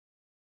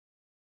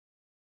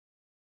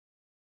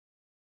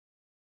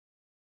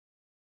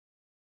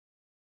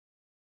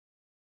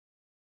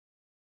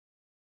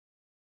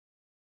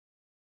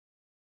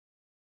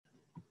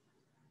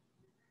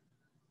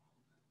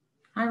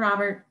Hi,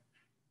 Robert.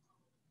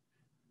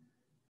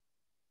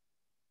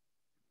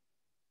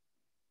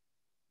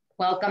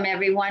 Welcome,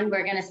 everyone.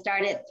 We're going to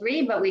start at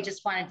 3, but we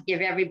just wanted to give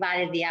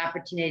everybody the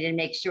opportunity to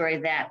make sure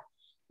that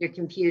your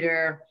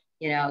computer,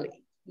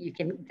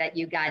 that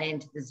you got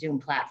into the Zoom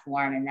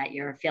platform and that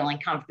you're feeling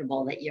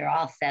comfortable, that you're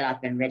all set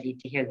up and ready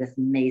to hear this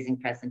amazing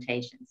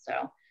presentation.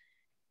 So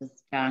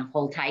just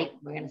hold tight.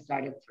 We're going to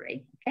start at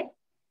 3, okay?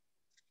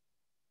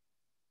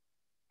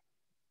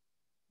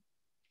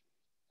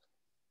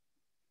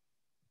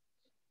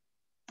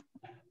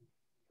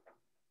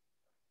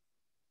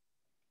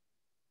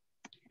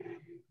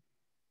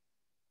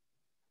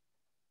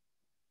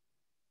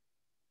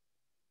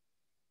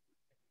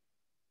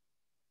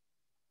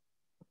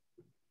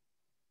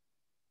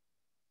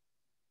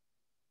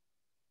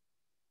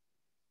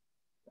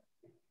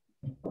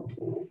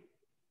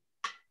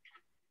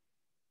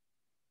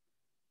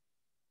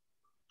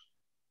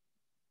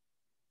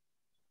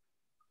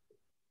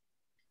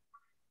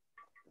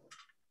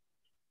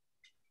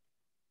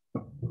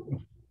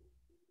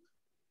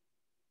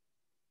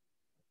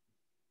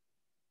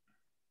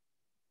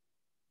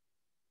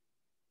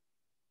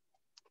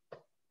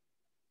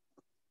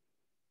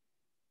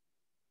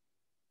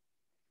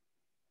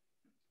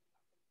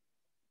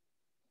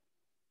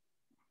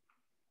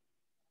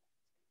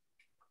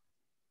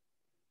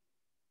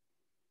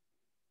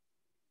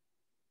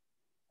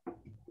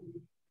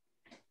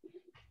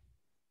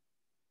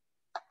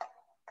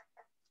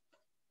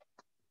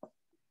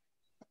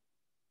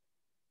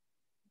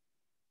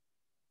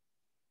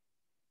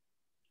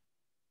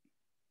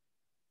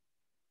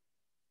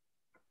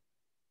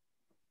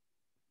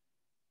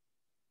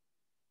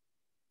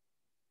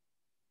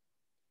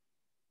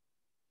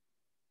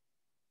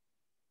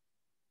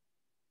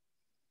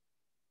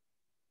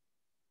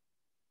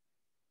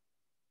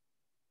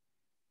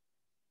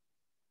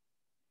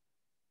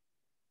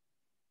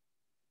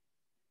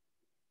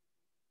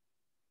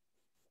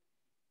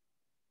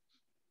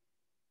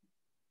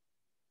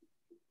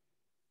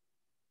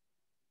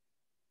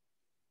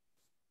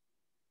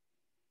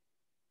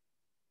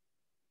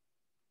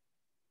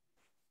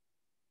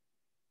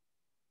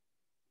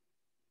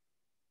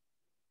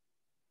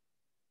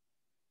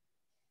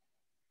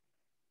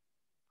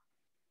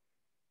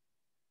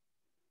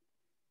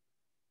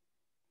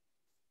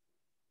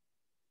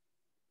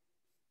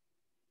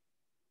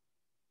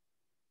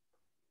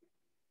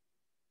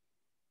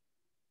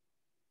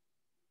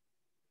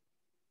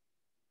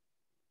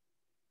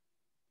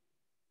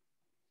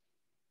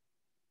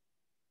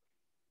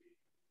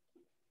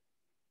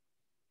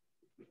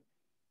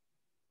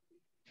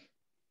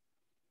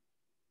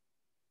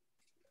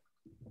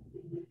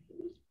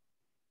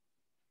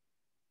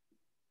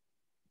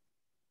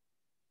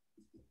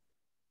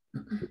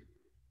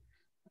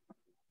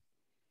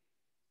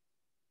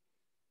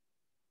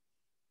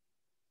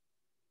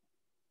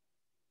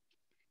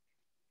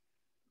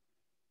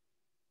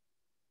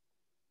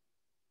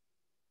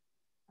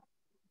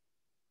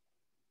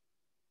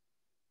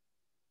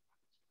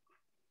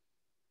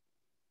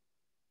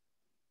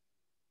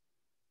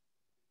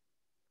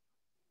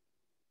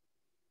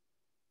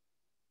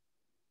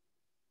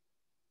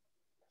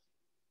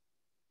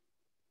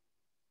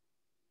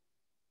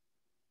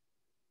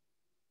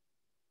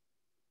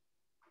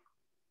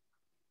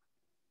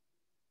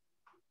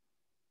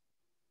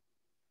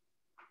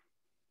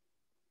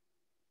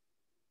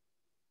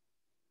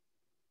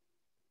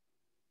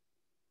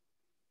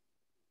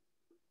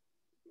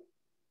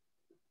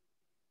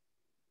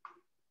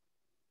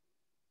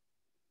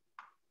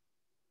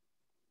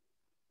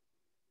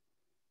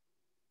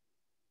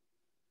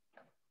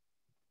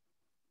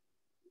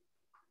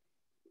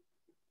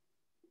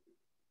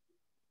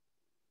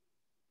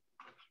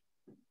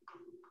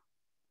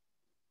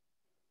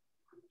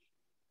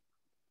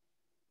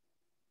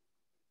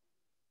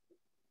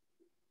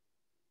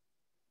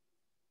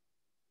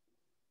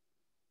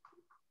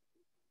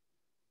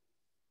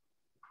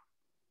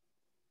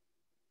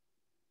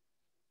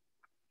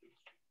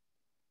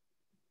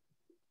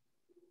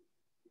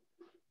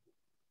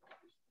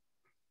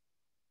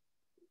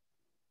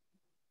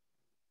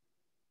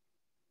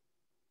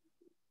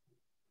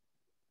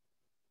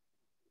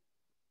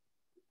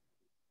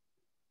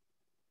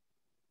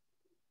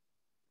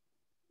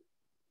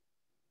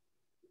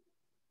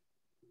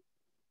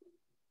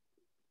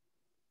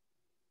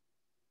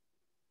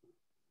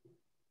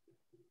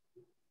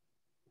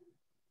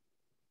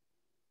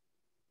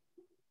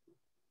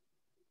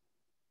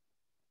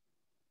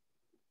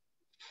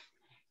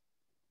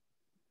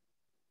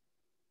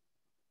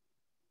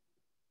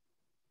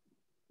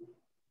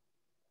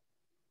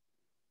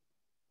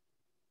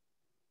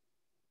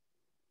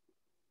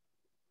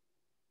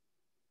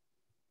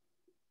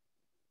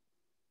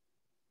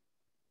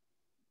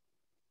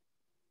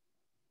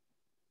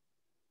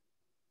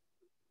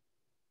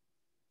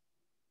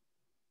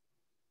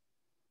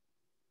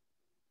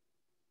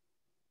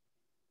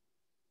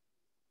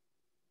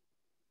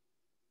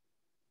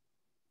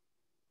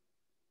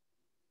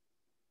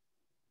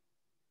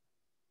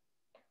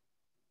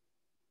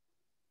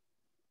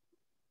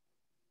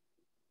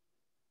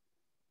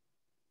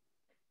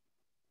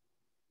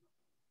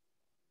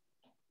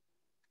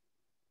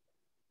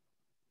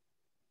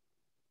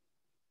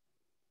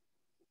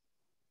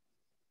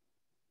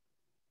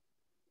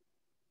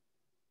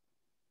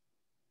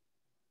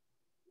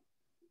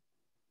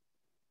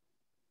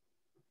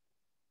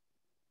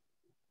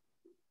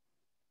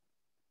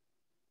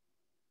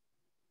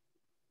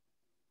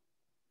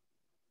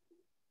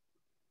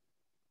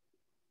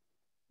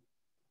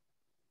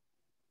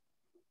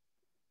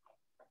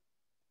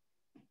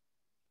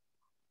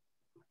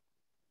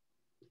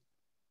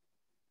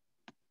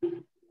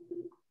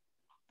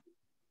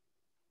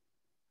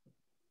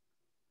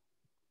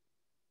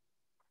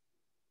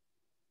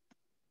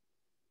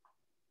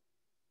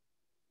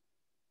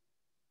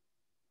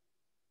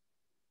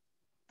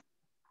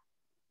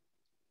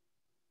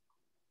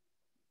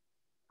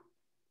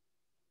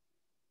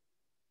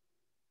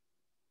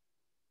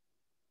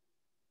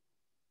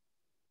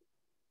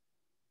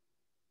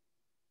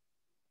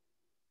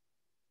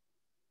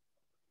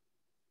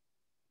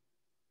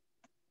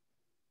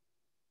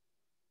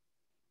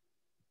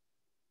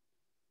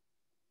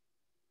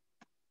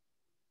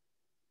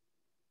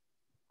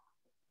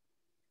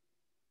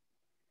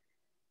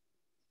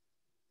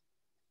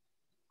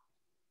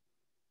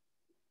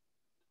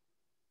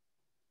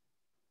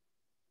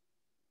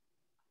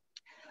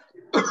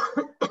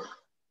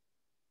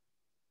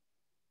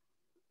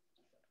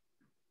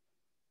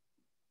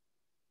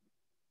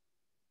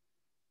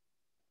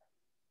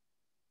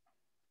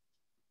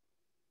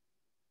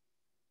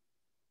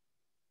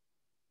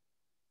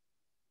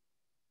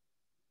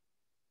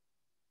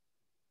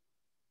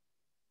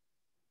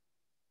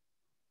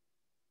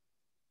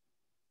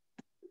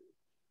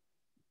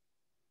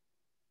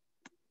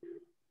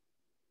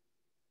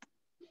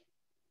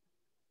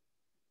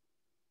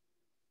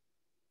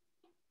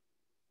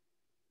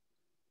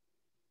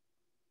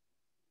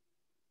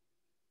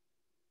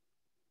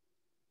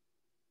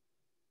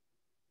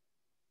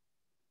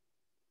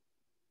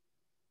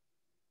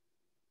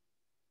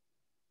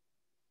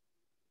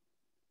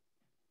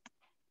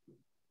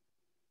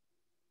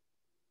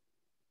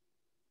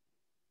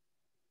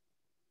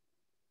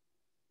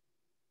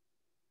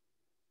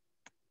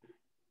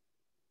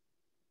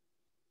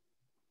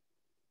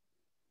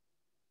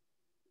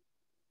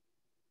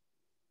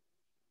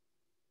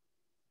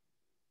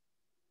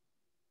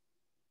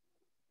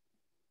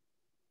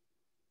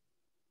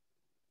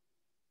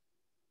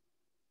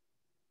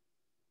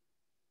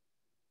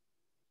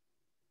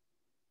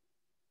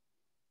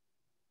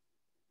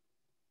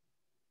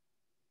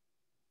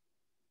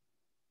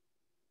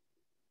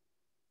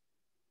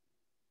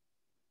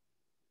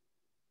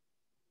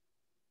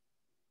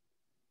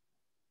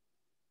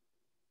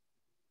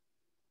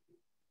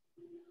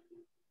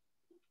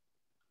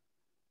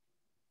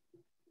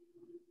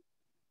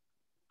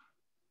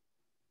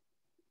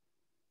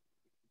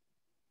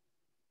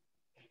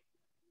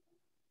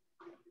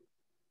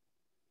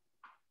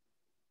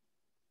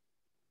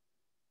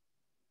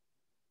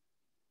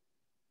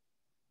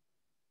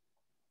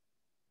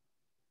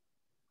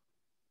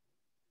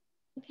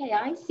 Okay,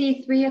 I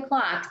see 3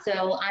 o'clock,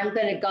 so I'm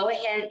going to go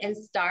ahead and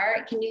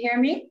start. Can you hear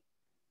me?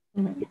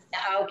 Mm-hmm.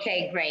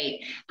 Okay,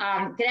 great.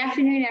 Good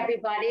afternoon,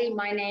 everybody.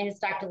 My name is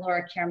Dr.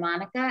 Laura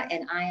Carmonica,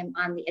 and I am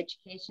on the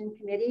Education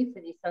Committee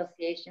for the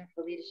Association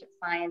for Leadership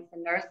Science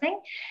and Nursing.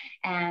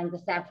 And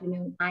this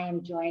afternoon, I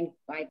am joined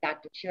by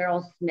Dr.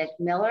 Cheryl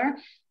Smith-Miller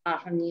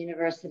from the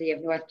University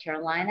of North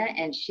Carolina,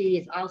 and she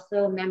is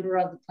also a member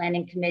of the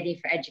Planning Committee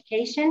for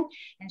Education,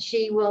 and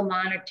she will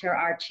monitor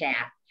our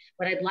chat.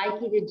 What I'd like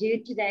you to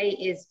do today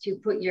is to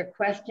put your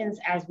questions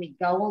as we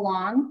go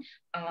along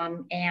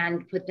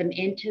and put them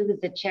into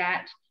the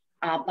chat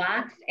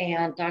box,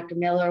 and Dr.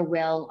 Miller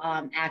will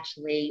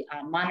actually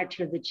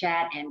monitor the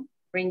chat and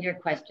bring your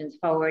questions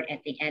forward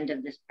at the end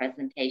of this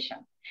presentation.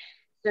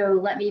 So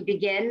let me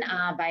begin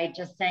by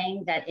just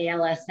saying that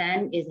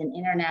ALSN is an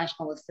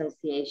international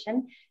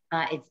association.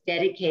 It's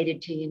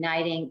dedicated to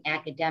uniting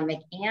academic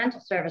and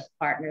service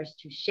partners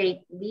to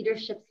shape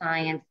leadership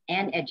science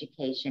and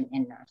education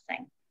in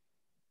nursing.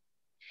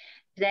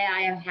 Today,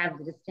 I have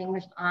the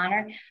distinguished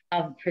honor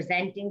of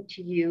presenting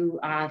to you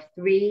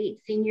 3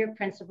 senior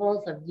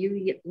principals of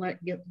You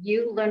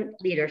Learn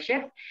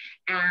Leadership,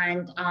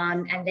 and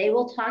they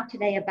will talk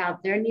today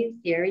about their new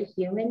theory,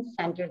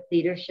 human-centered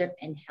leadership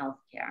in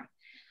healthcare.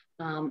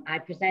 I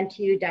present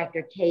to you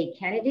Dr. Kay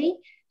Kennedy.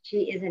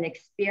 She is an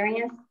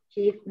experienced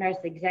chief nurse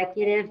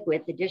executive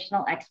with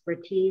additional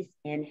expertise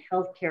in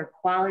healthcare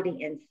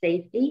quality and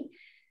safety.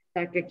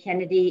 Dr.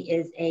 Kennedy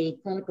is a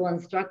clinical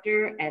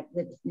instructor at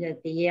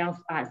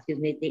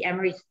the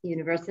Emory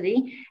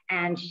University,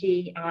 and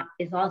she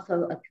is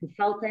also a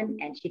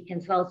consultant, and she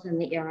consults in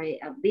the area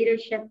of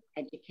leadership,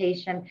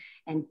 education,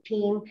 and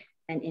team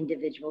and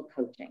individual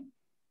coaching.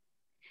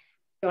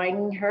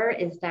 Joining her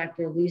is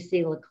Dr.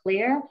 Lucy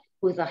LeClaire,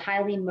 who is a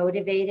highly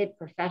motivated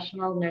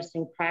professional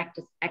nursing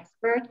practice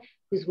expert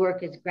whose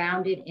work is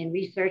grounded in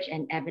research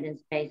and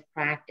evidence-based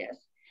practice.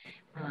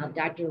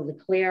 Dr.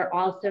 LeClaire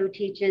also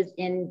teaches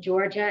in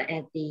Georgia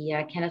at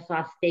the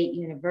Kennesaw State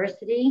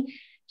University.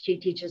 She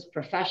teaches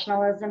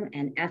professionalism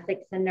and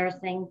ethics in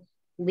nursing,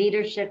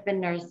 leadership in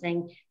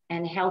nursing,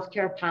 and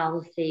healthcare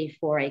policy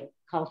for a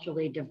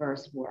culturally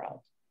diverse world.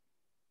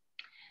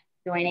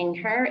 Joining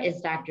her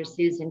is Dr.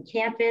 Susan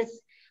Campus.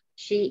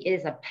 She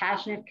is a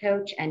passionate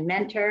coach and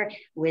mentor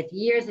with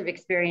years of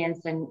experience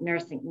in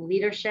nursing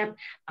leadership,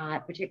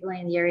 particularly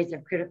in the areas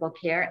of critical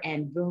care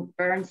and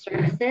burn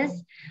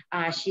services.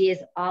 She is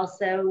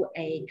also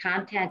a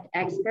content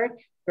expert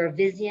for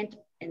Vizient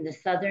in the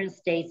Southern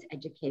States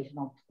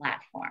Educational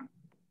Platform.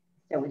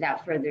 So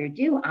without further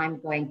ado, I'm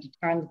going to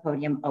turn the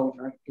podium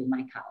over to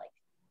my colleague.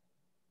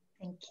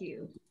 Thank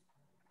you.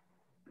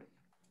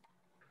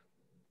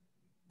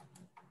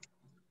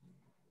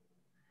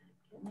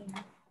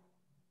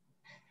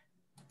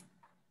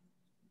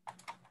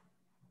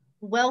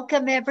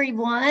 Welcome,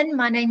 everyone.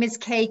 My name is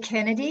Kay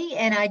Kennedy,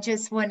 and I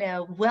just want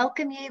to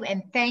welcome you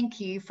and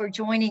thank you for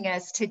joining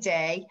us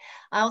today.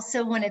 I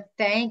also want to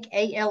thank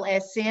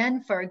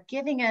ALSN for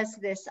giving us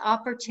this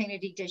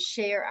opportunity to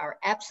share our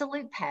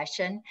absolute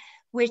passion,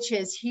 which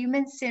is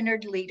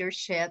human-centered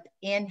leadership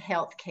in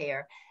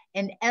healthcare,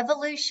 an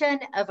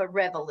evolution of a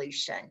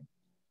revolution.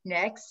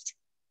 Next.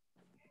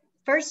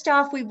 First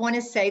off, we want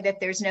to say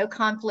that there's no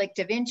conflict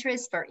of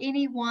interest for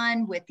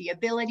anyone with the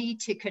ability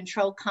to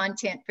control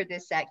content for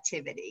this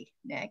activity.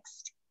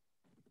 Next.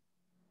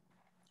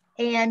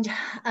 And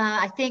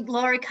I think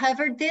Laura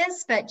covered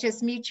this, but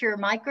just mute your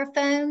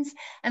microphones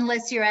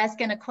unless you're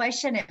asking a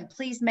question, and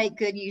please make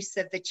good use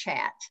of the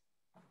chat.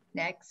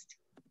 Next.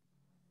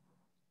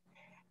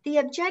 The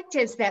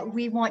objectives that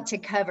we want to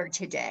cover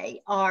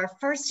today are,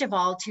 first of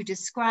all, to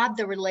describe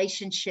the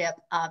relationship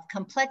of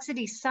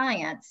complexity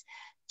science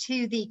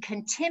to the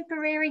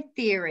contemporary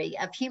theory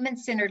of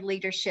human-centered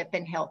leadership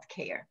in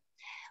healthcare.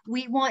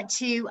 We want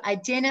to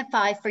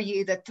identify for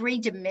you the three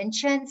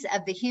dimensions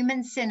of the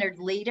human-centered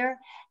leader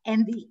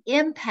and the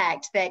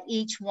impact that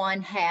each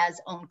one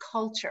has on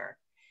culture.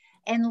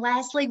 And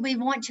lastly, we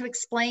want to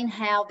explain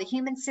how the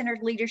human-centered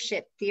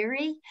leadership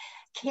theory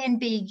can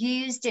be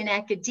used in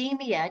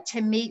academia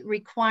to meet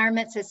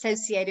requirements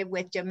associated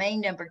with domain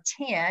number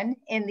 10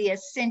 in the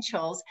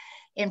essentials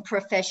in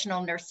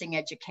professional nursing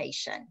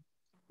education.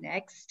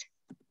 Next.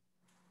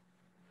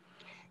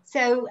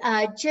 So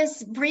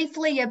just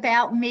briefly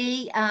about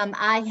me, I'm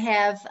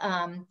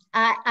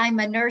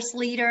a nurse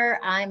leader,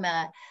 I'm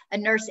a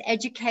nurse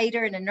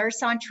educator and a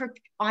nurse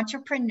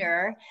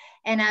entrepreneur,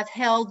 and I've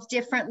held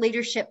different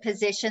leadership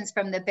positions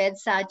from the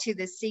bedside to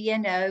the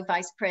CNO,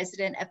 Vice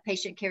President of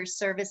Patient Care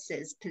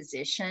Services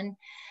position.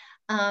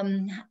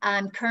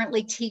 I'm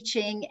currently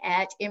teaching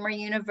at Emory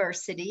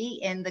University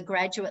in the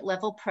graduate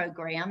level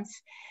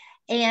programs,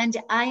 and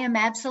I am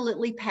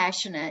absolutely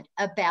passionate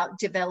about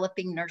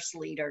developing nurse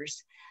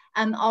leaders.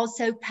 I'm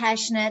also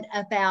passionate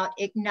about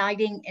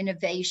igniting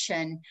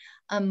innovation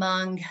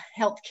among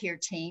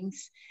healthcare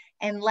teams.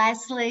 And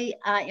lastly,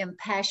 I am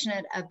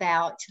passionate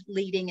about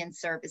leading in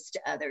service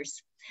to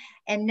others.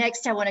 And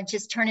next, I want to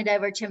just turn it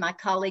over to my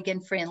colleague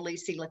and friend,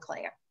 Lucy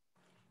LeClaire.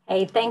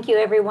 Hey, thank you,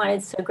 everyone.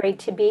 It's so great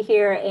to be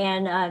here.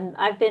 And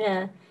I've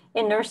been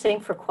in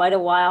nursing for quite a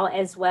while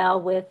as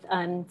well, with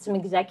some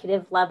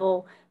executive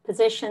level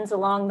positions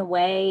along the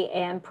way,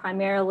 and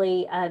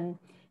primarily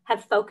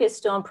have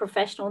focused on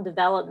professional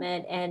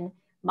development. And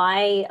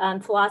my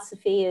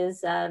philosophy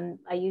is, I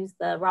use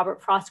the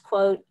Robert Frost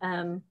quote,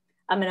 I'm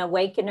an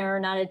awakener,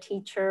 not a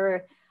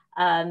teacher.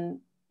 And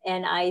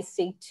I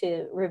seek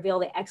to reveal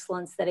the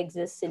excellence that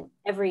exists in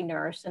every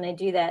nurse. And I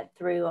do that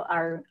through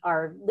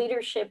our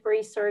leadership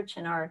research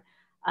and our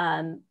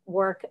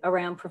work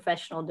around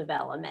professional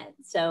development.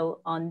 So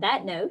on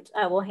that note,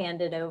 I will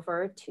hand it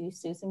over to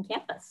Susan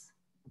Campus.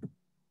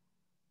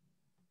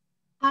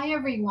 Hi,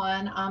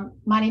 everyone.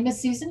 My name is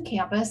Susan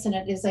Campus, and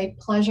it is a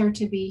pleasure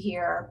to be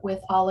here with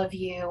all of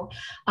you.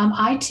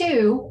 I,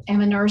 too, am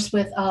a nurse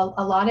with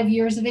a lot of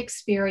years of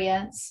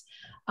experience.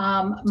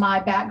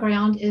 My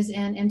background is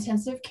in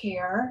intensive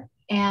care,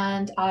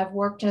 and I've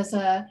worked as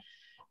a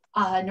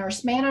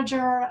nurse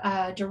manager,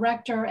 a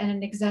director, and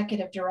an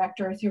executive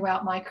director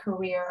throughout my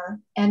career.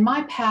 And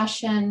my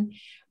passion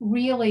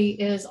really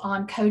is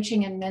on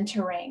coaching and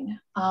mentoring.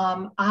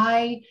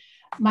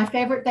 My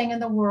favorite thing in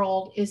the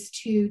world is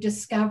to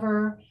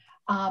discover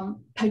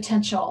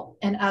potential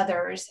in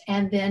others,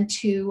 and then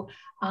to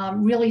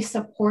really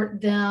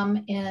support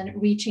them in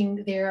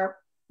reaching their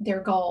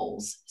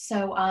goals.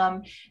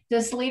 So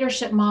this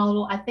leadership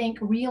model, I think,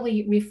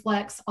 really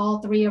reflects all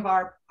three of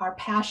our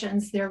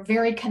passions. They're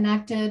very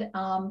connected,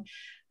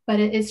 but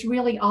it's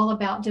really all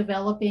about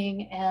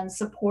developing and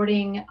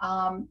supporting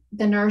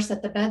the nurse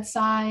at the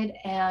bedside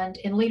and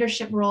in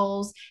leadership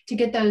roles to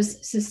get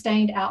those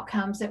sustained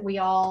outcomes that we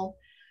all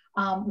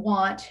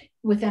want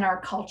within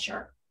our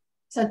culture.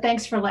 So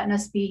thanks for letting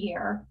us be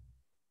here.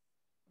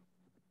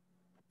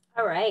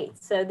 All right,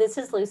 so this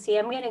is Lucy.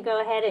 I'm going to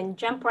go ahead and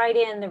jump right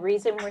in. The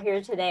reason we're here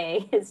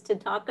today is to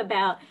talk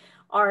about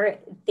our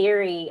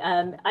theory.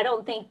 I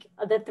don't think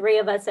the three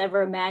of us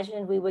ever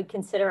imagined we would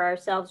consider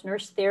ourselves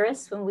nurse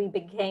theorists when we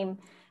became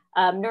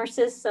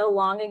nurses so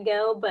long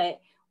ago, but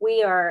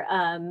we are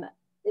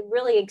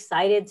really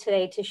excited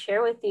today to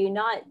share with you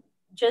not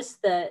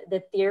just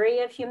the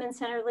theory of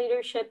human-centered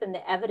leadership and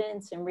the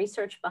evidence and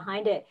research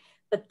behind it,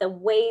 but the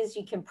ways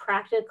you can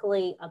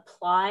practically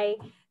apply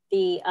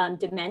the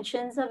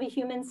dimensions of a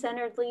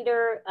human-centered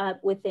leader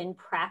within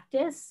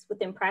practice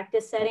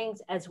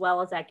settings, as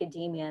well as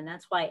academia. And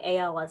that's why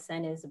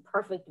ALSN is a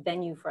perfect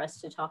venue for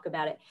us to talk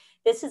about it.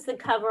 This is the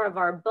cover of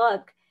our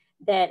book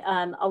that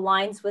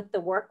aligns with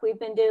the work we've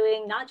been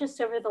doing, not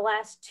just over the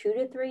last 2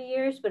 to 3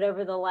 years, but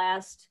over the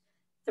last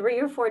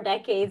 3 or 4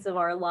 decades of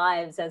our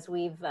lives as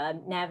we've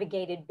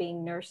navigated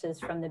being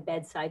nurses from the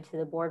bedside to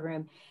the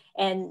boardroom.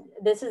 And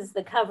this is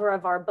the cover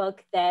of our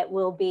book that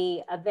will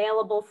be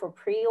available for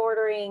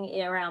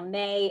pre-ordering around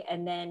May,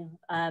 and then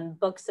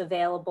books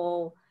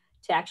available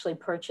to actually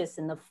purchase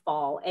in the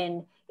fall.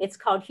 And it's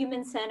called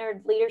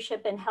Human-Centered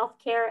Leadership in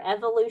Healthcare,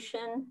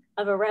 Evolution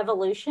of a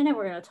Revolution. And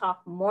we're going to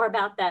talk more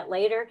about that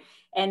later.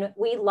 And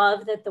we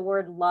love that the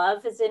word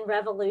love is in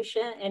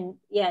revolution, and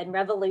in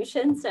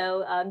revolution.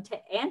 So,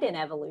 and in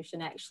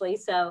evolution, actually.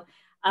 So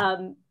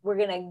we're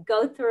going to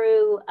go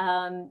through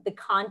the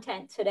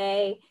content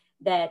today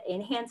that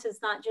enhances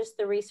not just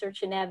the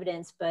research and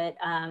evidence, but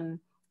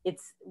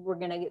we're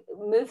going to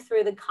move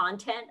through the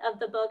content of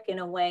the book in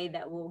a way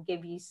that will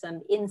give you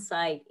some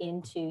insight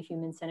into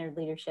human-centered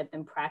leadership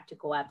and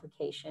practical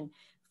application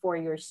for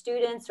your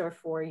students or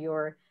for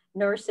your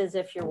nurses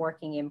if you're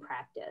working in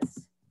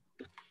practice.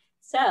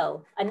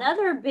 So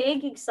another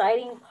big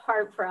exciting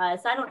part for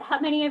us, how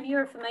many of you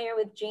are familiar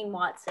with Gene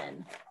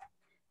Watson?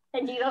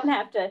 And you don't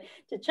have to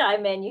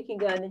chime in, you can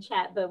go in the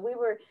chat, but we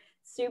were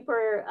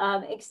super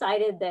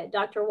excited that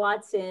Dr.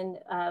 Watson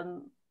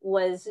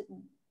was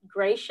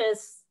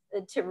gracious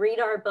to read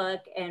our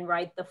book and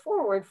write the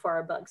foreword for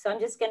our book. So I'm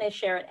just going to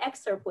share an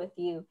excerpt with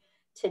you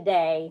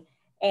today.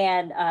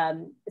 And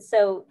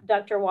so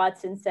Dr.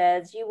 Watson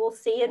says, "You will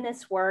see in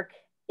this work,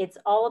 it's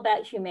all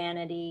about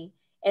humanity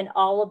and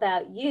all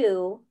about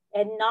you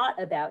and not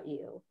about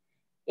you.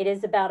 It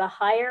is about a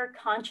higher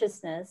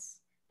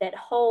consciousness that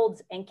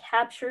holds and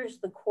captures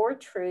the core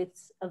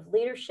truths of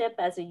leadership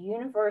as a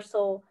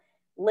universal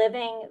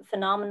living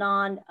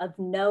phenomenon of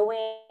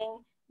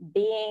knowing,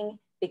 being,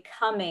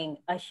 becoming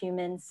a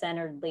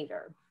human-centered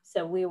leader."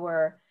 So we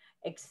were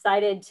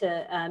excited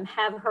to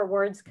have her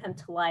words come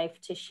to life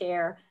to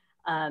share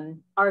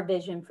our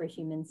vision for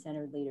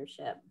human-centered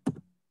leadership.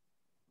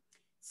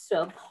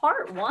 So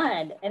part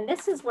one, and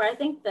this is where I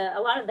think a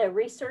lot of the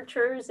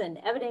researchers and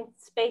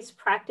evidence-based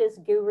practice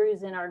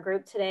gurus in our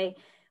group today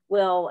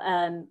will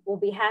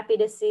be happy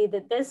to see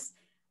that this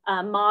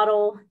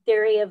model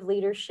theory of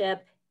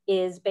leadership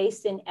is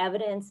based in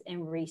evidence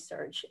and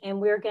research. And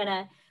we're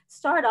gonna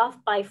start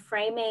off by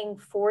framing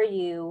for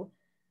you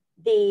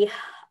the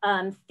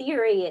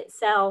theory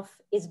itself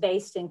is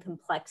based in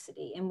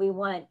complexity. And we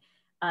want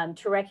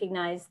to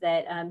recognize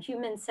that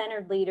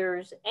human-centered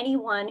leaders,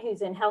 anyone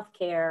who's in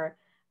healthcare,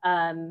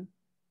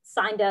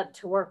 signed up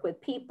to work with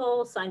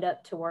people, signed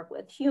up to work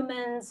with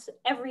humans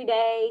every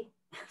day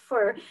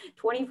for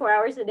 24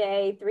 hours a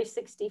day,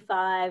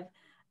 365.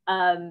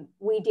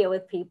 We deal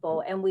with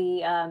people, and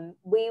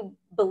we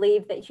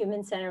believe that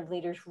human-centered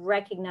leaders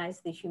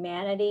recognize the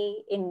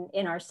humanity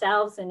in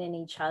ourselves and in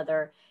each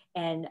other,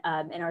 and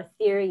our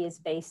theory is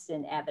based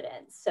in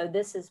evidence. So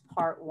this is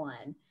part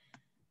one.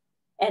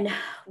 And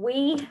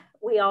we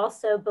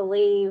also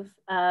believe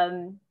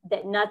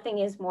that nothing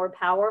is more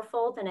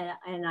powerful than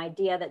an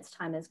idea that's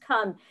time has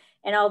come.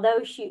 And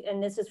although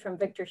and this is from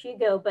Victor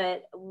Hugo,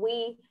 but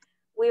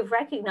we've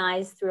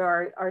recognized through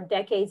our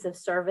decades of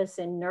service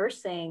in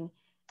nursing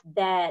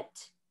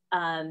that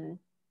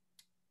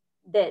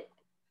that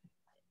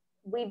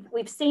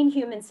we've seen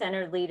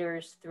human-centered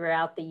leaders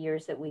throughout the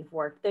years that we've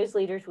worked. Those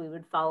leaders we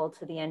would follow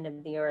to the end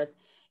of the earth.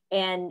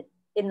 And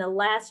in the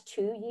last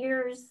 2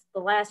 years,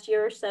 the last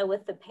year or so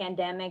with the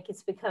pandemic,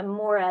 it's become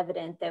more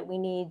evident that we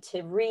need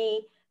to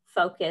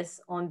refocus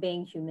on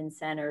being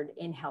human-centered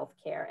in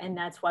healthcare. And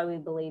that's why we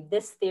believe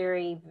this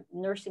theory,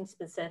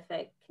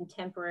 nursing-specific,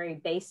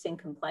 contemporary, based in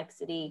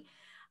complexity,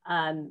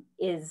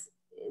 is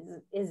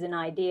an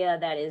idea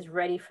that is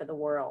ready for the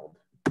world.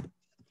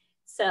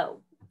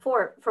 So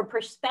for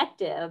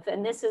perspective,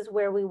 and this is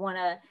where we want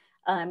to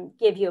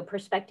give you a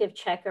perspective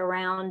check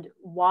around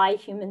why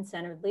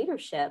human-centered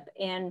leadership.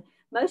 And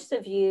most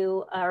of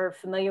you are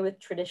familiar with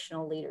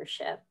traditional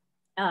leadership.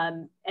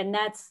 And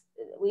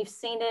we've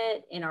seen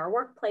it in our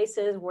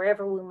workplaces,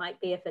 wherever we might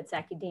be, if it's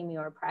academia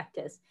or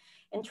practice.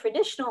 And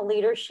traditional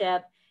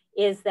leadership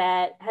has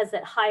that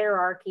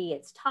hierarchy.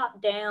 It's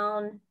top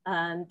down.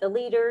 The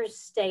leaders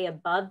stay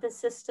above the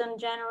system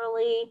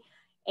generally,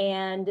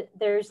 and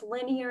there's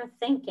linear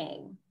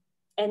thinking.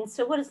 And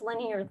so what does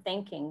linear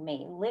thinking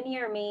mean?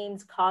 Linear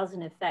means cause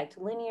and effect.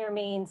 Linear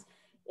means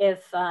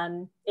if,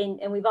 and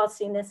we've all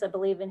seen this, I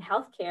believe, in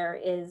healthcare,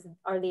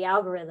 are the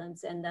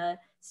algorithms and the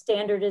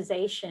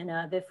standardization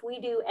of if we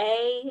do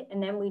A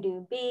and then we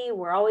do B,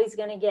 we're always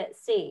going to get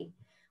C.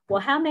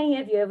 Well, how many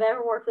of you have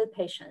ever worked with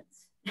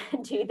patients?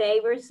 Do they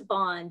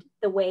respond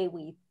the way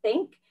we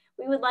think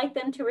we would like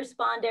them to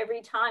respond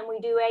every time we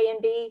do A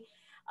and B?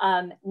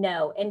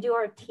 No. And do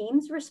our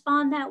teams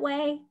respond that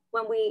way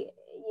when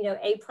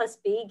A plus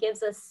B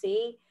gives us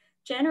C?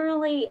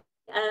 Generally,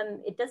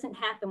 it doesn't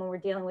happen when we're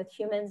dealing with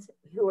humans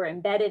who are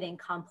embedded in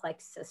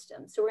complex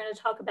systems. So we're going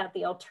to talk about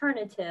the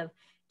alternative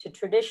to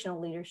traditional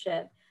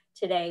leadership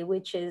today,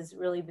 which is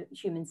really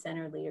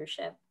human-centered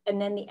leadership. And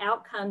then the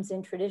outcomes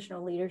in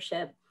traditional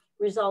leadership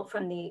result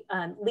from the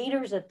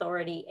leader's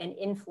authority and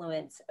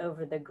influence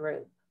over the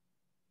group.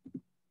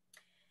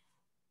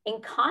 In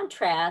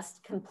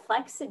contrast,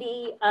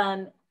 complexity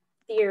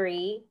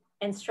theory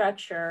and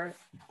structure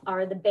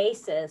are the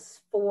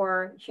basis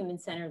for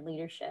human-centered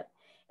leadership.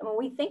 And when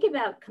we think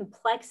about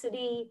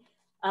complexity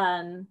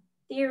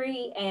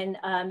theory, and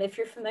if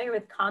you're familiar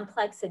with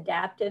complex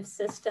adaptive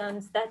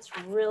systems, that's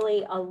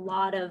really a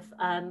lot of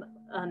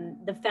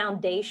the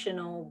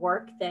foundational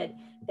work that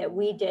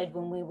we did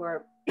when we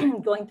were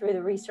going through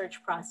the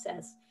research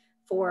process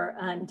for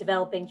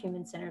developing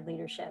human-centered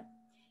leadership.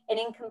 And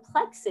in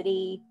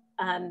complexity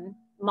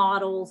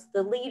models,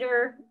 the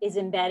leader is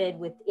embedded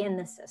within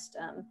the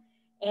system,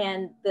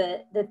 and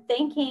the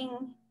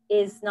thinking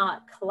is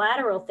not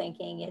collateral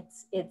thinking;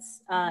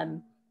 it's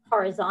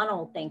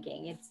horizontal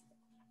thinking.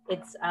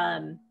 It's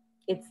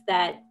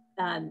that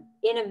the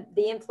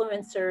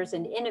influencers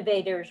and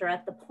innovators are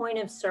at the point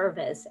of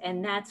service,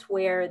 and that's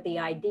where the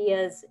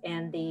ideas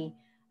and the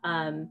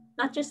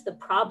not just the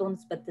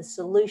problems but the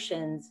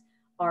solutions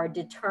are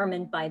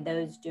determined by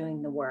those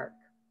doing the work.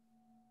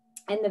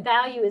 And the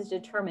value is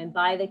determined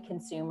by the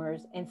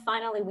consumers. And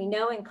finally, we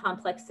know in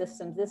complex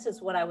systems, this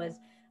is what I was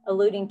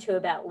alluding to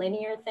about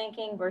linear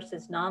thinking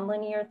versus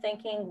nonlinear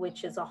thinking,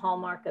 which is a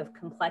hallmark of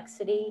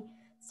complexity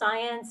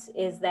science,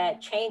 is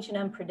that change and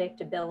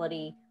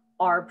unpredictability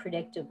are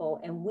predictable,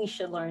 and we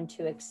should learn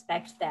to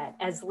expect that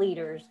as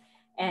leaders.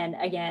 And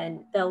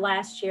again, the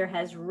last year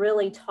has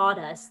really taught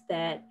us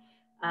that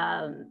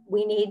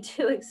we need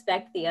to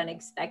expect the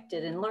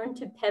unexpected and learn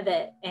to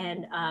pivot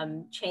and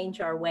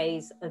change our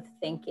ways of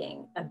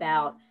thinking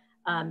about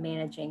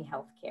managing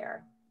healthcare.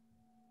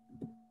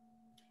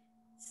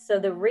 So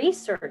the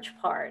research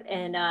part,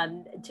 and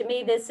to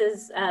me, this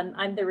is,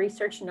 I'm the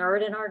research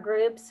nerd in our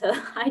group, so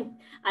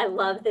I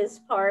love this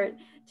part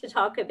to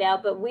talk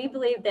about, but we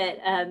believe that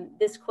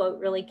this quote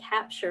really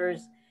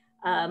captures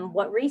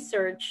what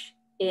research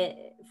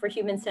for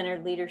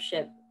human-centered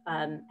leadership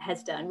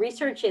has done.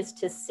 Research is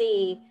to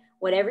see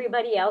what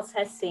everybody else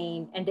has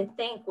seen and to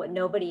think what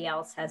nobody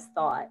else has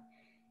thought.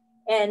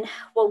 And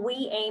what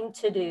we aimed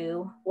to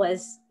do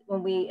was,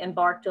 when we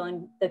embarked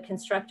on the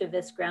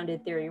constructivist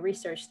grounded theory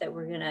research that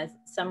we're going to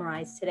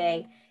summarize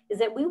today, is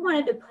that we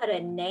wanted to put a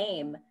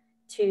name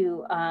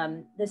to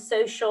the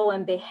social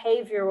and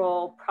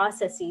behavioral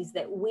processes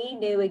that we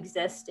knew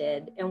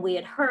existed, and we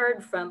had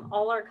heard from a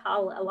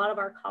lot of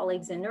our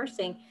colleagues in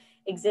nursing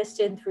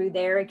existed through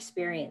their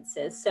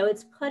experiences. So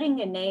it's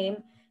putting a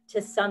name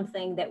to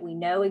something that we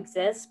know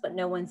exists, but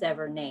no one's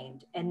ever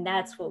named. And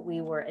that's what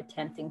we were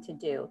attempting to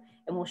do.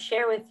 And we'll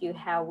share with you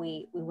how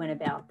we went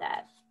about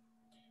that.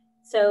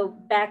 So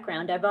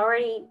background, I've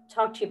already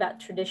talked to you about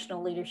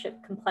traditional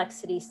leadership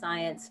complexity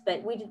science,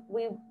 but we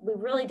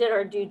really did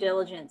our due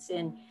diligence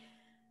in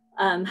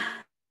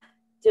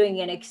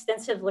doing an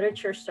extensive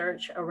literature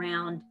search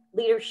around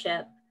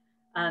leadership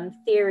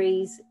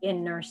theories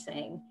in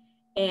nursing.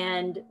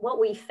 And what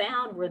we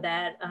found were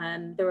that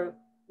the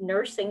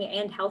nursing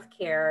and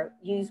healthcare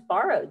use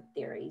borrowed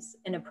theories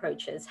and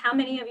approaches. How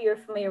many of you are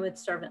familiar with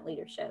servant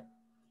leadership?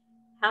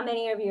 How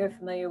many of you are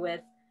familiar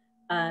with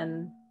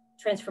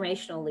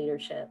transformational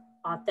leadership,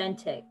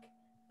 authentic?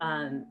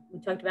 We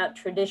talked about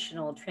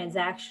traditional,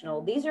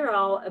 transactional. These are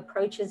all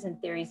approaches and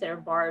theories that are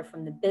borrowed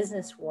from the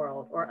business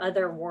world or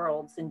other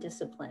worlds and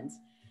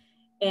disciplines.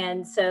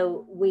 And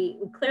so we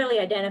clearly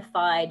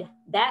identified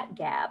that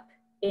gap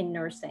in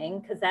nursing,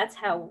 because that's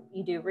how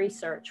you do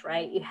research,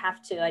 right? You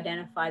have to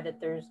identify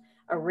that there's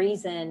a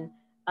reason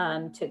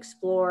to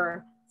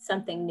explore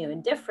something new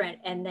and different.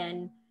 And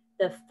then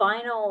the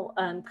final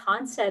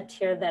concept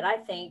here that I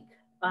think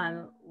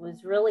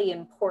was really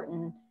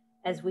important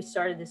as we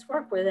started this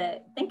work were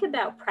that think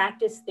about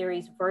practice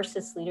theories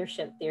versus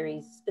leadership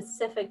theories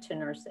specific to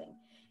nursing.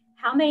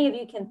 How many of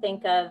you can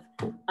think of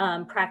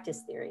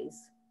practice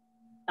theories?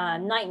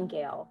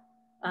 Nightingale,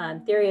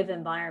 theory of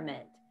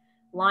environment,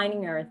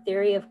 Leininger,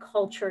 theory of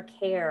culture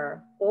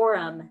care,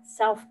 Orem,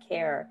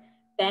 self-care,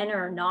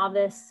 Benner,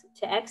 novice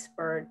to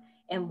expert,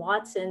 and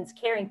Watson's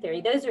caring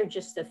theory. Those are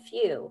just a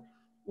few.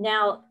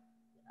 Now,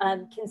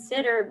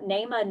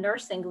 name a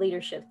nursing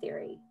leadership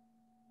theory.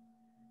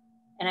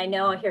 And I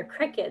know I hear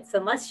crickets,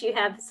 unless you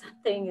have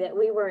something that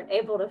we weren't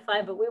able to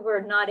find, but we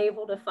were not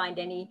able to find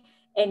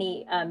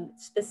any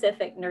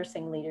specific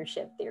nursing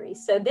leadership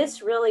theories. So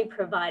this really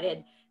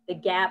provided the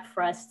gap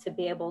for us to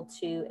be able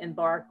to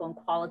embark on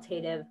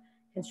qualitative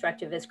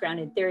constructivist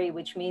grounded theory,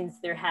 which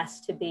means there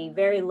has to be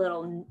very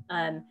little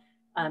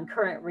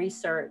current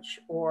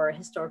research or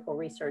historical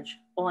research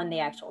on the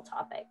actual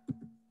topic.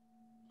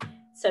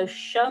 So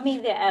show me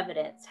the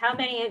evidence. How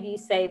many of you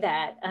say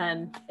that?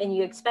 And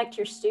you expect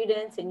your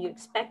students and you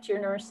expect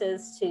your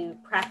nurses to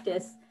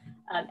practice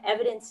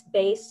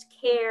evidence-based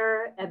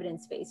care,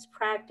 evidence-based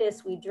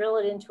practice. We drill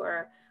it into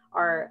our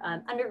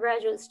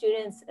undergraduate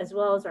students as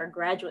well as our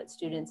graduate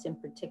students in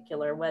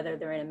particular, whether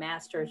they're in a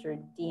master's or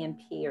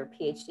DMP or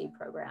PhD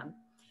program.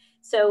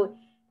 So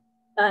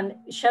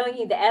showing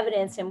you the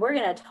evidence, and we're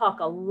going to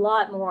talk a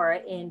lot more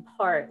in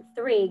part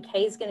 3.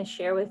 Kay's going to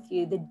share with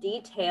you the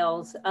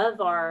details of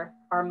our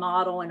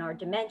model and our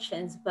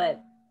dimensions,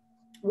 but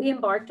we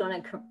embarked on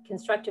a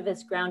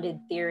constructivist grounded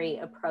theory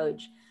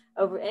approach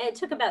and it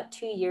took about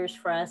 2 years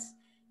for us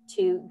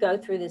to go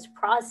through this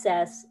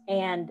process.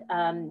 And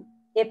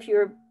if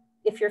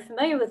you're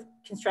familiar with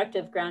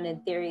constructive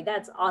grounded theory,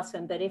 that's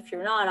awesome. But if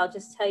you're not, I'll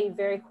just tell you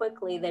very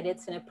quickly that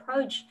it's an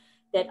approach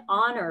that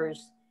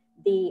honors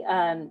the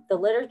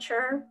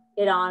literature,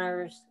 it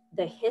honors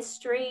the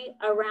history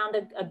around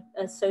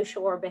a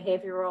social or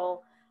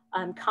behavioral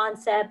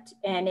concept,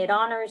 and it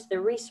honors the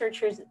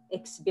researcher's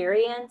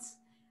experience,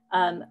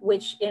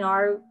 which in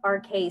our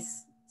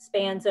case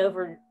spans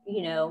over,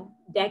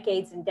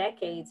 decades and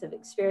decades of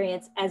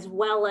experience, as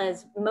well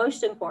as,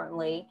 most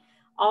importantly,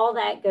 all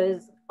that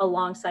goes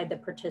alongside the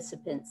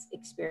participants'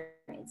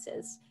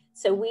 experiences.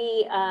 So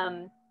we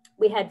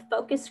had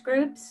focus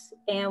groups,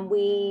 and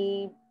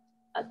we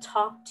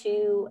talked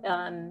to,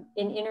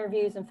 in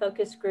interviews and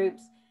focus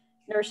groups,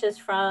 nurses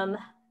from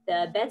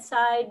the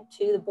bedside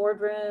to the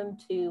boardroom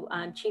to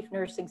chief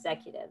nurse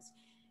executives.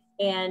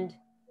 And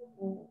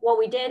what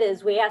we did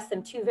is we asked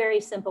them two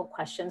very simple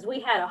questions.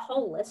 We had a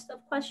whole list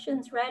of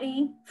questions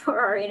ready for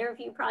our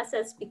interview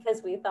process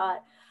because we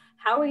thought,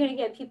 how are we going to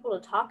get people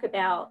to talk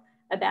about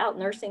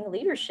nursing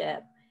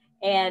leadership?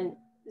 And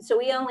so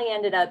we only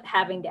ended up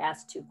having to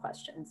ask two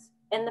questions.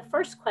 And the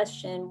first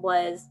question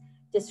was,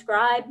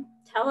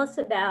 tell us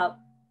about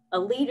a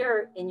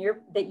leader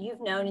that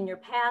you've known in your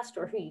past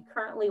or who you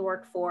currently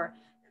work for,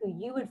 who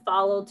you would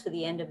follow to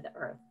the end of the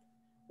earth.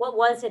 What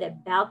was it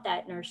about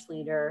that nurse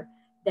leader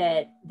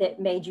that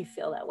made you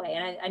feel that way?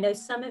 And I know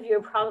some of you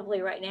are probably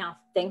right now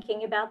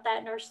thinking about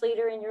that nurse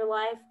leader in your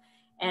life.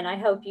 And I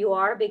hope you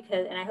are,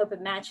 and I hope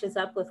it matches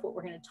up with what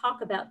we're going to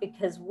talk about,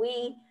 because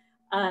we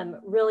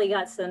really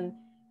got some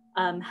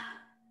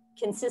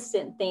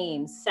consistent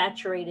themes,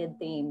 saturated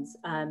themes.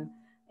 And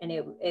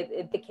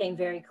it became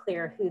very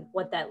clear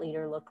what that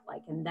leader looked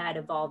like, and that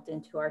evolved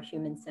into our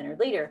human-centered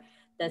leader.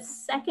 The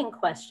second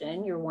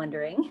question you're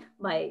wondering,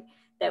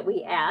 that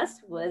we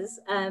asked was,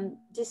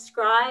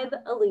 describe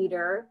a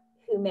leader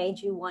who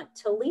made you want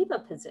to leave a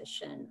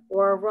position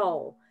or a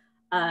role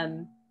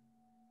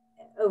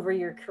over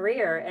your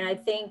career. And I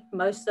think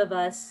most of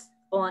us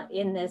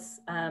in this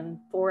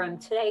forum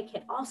today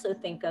can also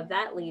think of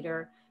that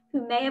leader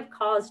who may have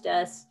caused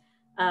us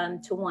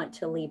to want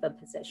to leave a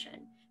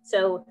position.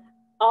 So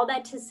all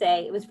that to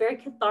say, it was very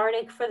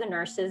cathartic for the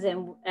nurses,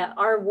 and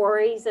our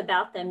worries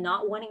about them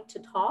not wanting to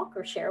talk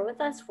or share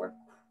with us were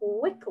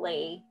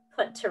quickly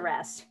put to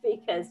rest,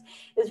 because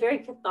it was very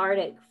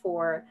cathartic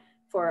for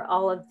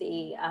all of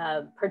the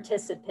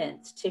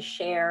participants to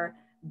share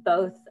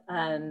both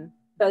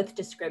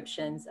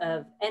descriptions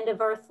of end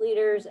of earth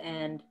leaders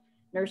and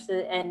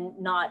nurses and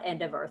not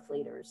end of earth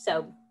leaders.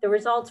 So the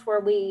results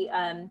were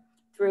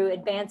through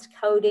advanced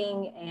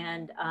coding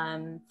and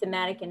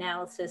thematic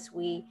analysis,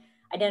 we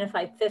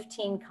identified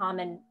 15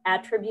 common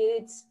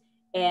attributes,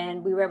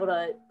 and we were able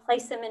to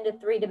place them into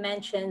 3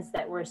 dimensions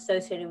that were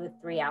associated with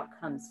 3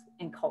 outcomes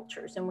and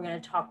cultures. And we're going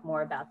to talk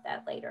more about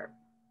that later.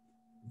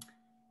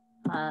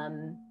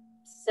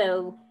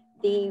 So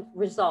the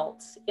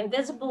results,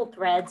 invisible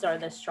threads are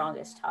the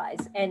strongest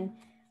ties. And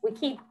we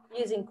keep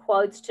using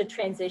quotes to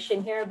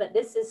transition here, but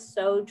this is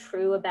so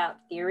true about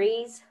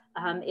theories.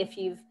 If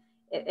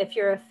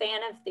you're a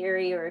fan of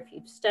theory, or if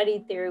you've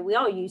studied theory, we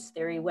all use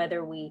theory,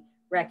 whether we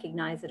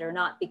recognize it or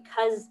not,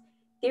 because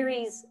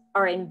theories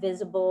are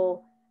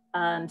invisible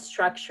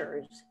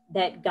structures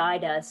that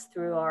guide us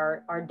through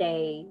our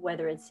day,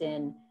 whether it's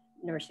in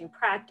nursing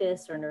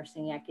practice or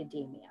nursing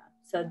academia.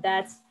 So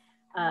that's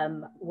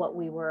what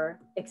we were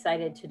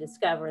excited to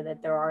discover,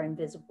 that there are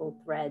invisible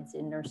threads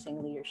in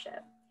nursing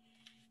leadership.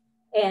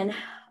 And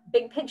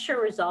big picture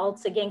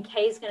results, again,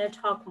 Kay is going to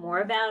talk more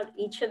about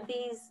each of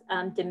these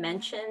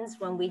dimensions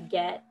when we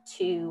get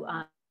to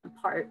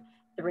part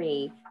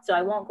 3. So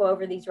I won't go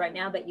over these right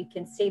now, but you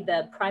can see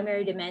the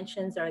primary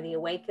dimensions are the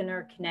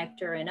awakener,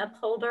 connector, and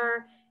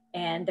upholder.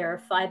 And there are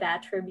 5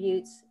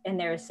 attributes and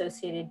their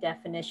associated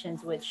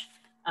definitions, which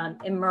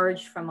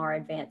emerged from our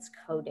advanced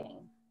coding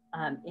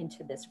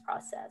into this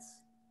process.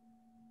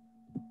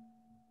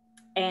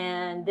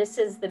 And this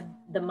is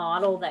the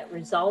model that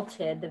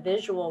resulted, the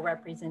visual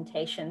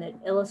representation that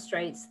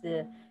illustrates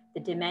the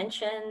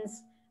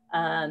dimensions,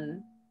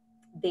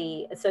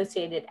 the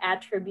associated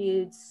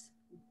attributes,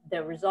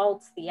 the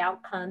results, the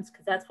outcomes,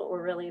 because that's what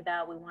we're really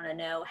about. We want to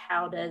know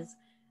how does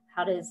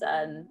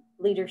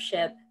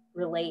leadership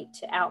relate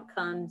to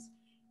outcomes.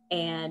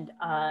 And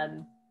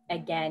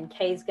again,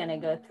 Kay's going to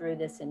go through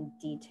this in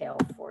detail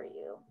for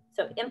you.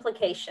 So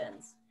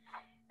implications.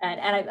 And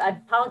I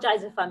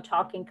apologize if I'm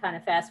talking kind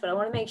of fast, but I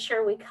want to make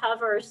sure we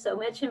cover so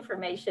much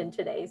information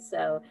today.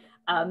 So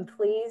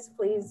please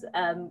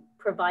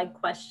provide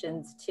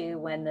questions too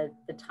when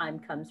the time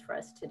comes for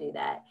us to do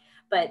that.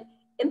 But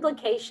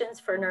implications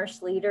for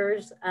nurse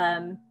leaders.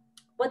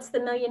 What's the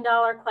 $1 million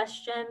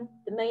question?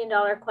 The $1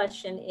 million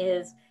question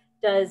is,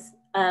 does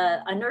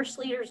a nurse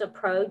leader's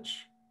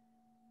approach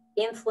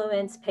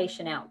influence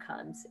patient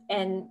outcomes?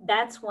 And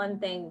that's one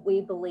thing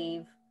we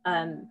believe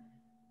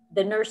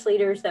the nurse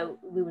leaders that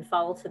we would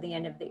follow to the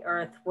end of the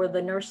earth were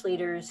the nurse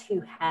leaders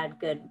who had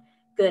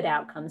good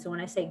outcomes. And when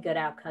I say good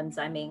outcomes,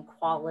 I mean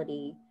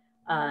quality,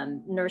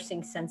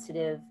 nursing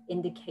sensitive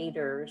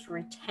indicators,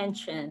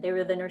 retention. They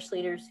were the nurse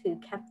leaders who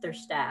kept their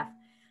staff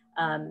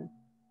on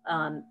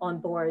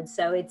board.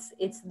 So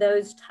it's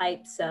those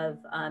types of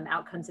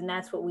outcomes, and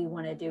that's what we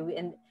want to do.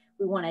 And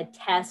we want to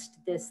test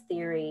this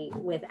theory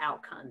with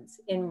outcomes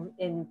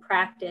in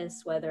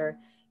practice, whether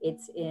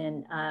it's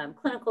in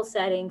clinical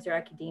settings or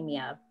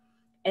academia.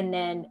 And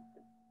then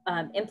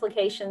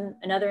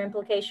another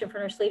implication for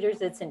nurse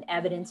leaders, it's an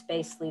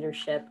evidence-based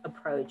leadership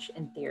approach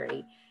and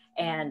theory.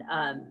 And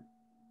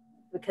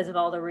because of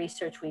all the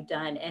research we've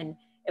done. And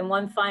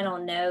one final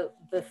note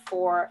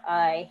before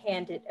I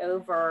hand it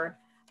over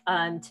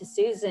to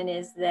Susan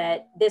is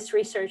that this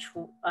research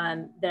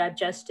that I've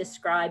just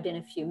described in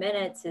a few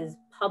minutes is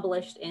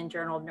published in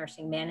Journal of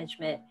Nursing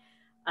Management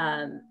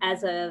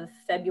as of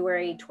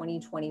February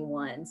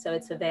 2021. So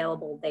it's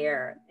available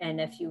there.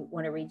 And if you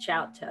want to reach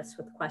out to us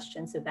with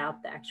questions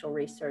about the actual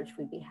research,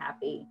 we'd be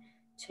happy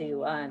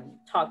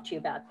talk to you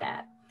about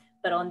that.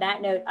 But on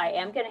that note, I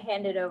am going to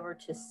hand it over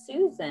to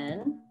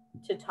Susan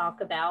to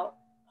talk about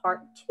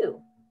part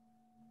 2.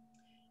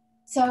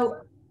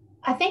 So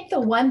I think the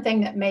one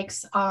thing that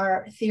makes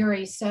our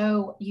theory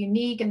so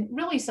unique and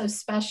really so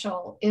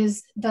special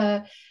is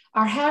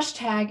our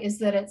hashtag is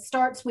that it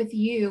starts with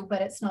you,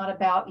 but it's not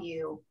about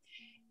you.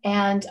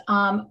 And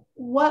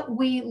what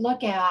we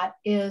look at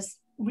is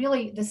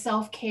really the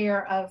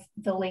self-care of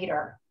the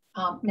leader.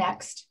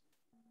 Next.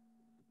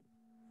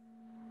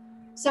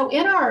 So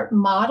in our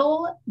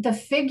model, the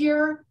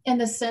figure in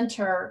the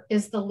center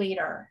is the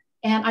leader.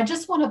 And I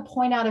just want to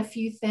point out a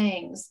few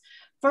things.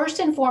 First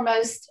and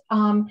foremost,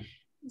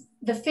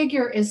 the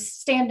figure is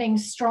standing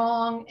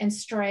strong and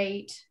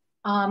straight.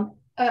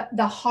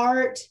 The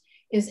heart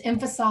is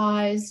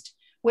emphasized,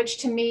 which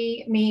to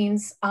me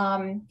means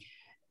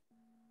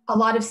a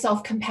lot of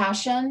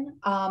self-compassion,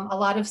 a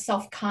lot of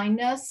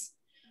self-kindness,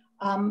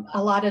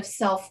 a lot of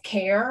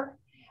self-care.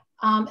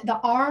 The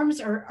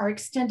arms are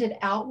extended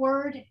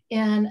outward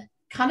in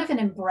kind of an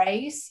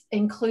embrace,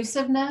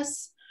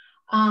 inclusiveness.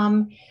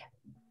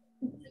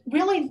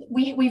 Really,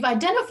 we've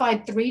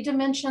identified 3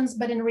 dimensions,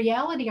 but in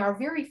reality, our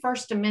very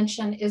first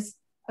dimension is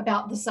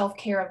about the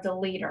self-care of the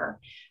leader.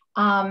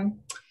 And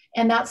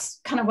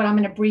that's kind of what I'm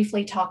going to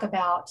briefly talk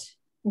about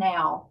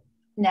now.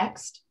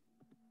 Next.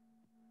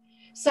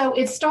 So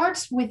it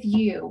starts with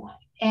you,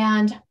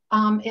 and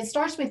it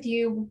starts with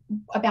you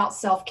about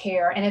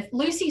self-care. And if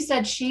Lucy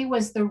said she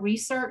was the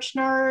research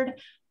nerd,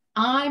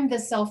 I'm the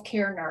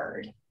self-care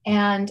nerd.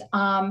 And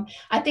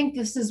I think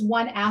this is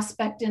one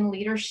aspect in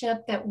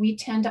leadership that we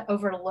tend to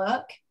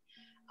overlook.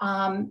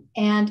 And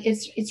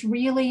it's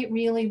really,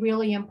 really,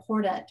 really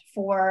important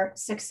for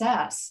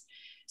success.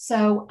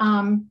 So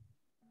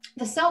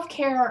the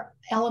self-care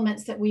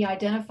elements that we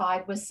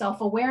identified was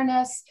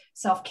self-awareness,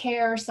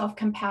 self-care,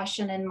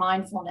 self-compassion, and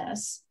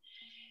mindfulness.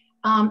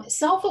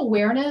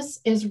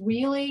 Self-awareness is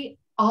really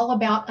all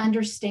about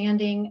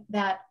understanding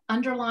that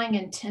underlying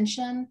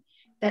intention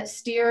that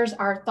steers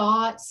our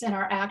thoughts and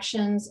our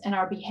actions and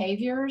our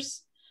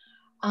behaviors.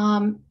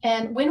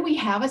 And when we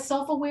have a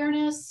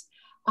self-awareness,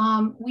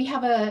 we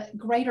have a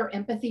greater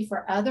empathy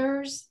for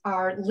others.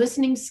 Our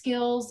listening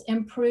skills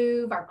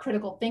improve, our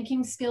critical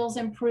thinking skills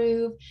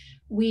improve.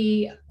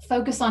 We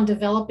focus on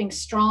developing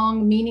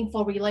strong,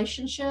 meaningful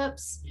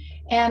relationships,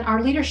 and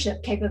our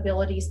leadership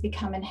capabilities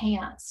become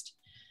enhanced.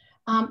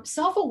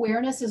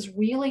 Self-awareness is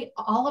really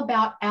all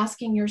about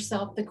asking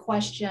yourself the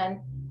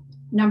question,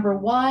 number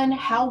 1,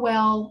 how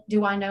well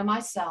do I know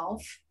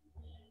myself?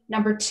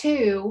 Number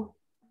 2,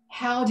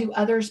 how do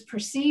others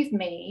perceive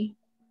me?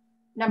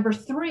 Number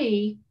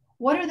 3,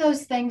 what are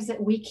those things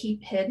that we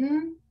keep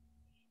hidden?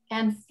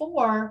 And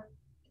 4,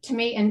 to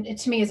me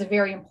is a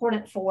very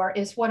important 4,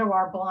 is what are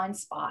our blind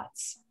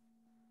spots?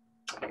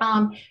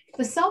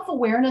 The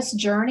self-awareness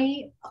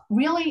journey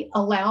really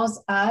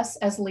allows us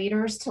as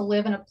leaders to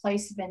live in a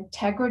place of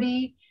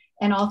integrity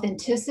and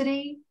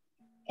authenticity,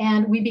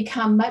 and we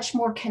become much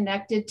more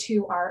connected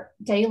to our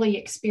daily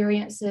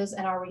experiences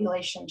and our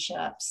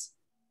relationships.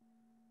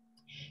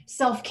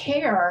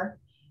 Self-care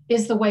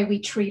is the way we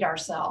treat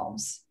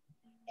ourselves.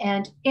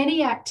 And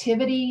any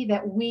activity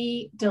that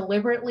we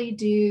deliberately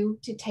do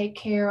to take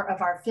care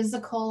of our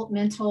physical,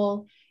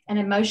 mental, and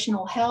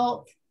emotional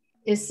health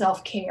is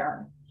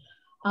self-care.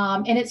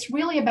 And it's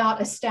really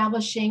about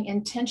establishing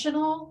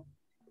intentional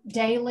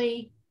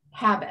daily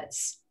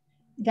habits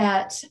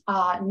that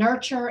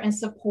nurture and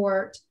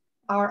support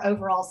our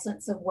overall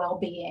sense of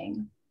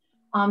well-being.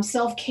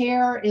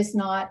 Self-care is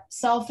not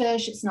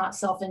selfish, it's not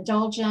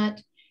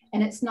self-indulgent,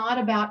 and it's not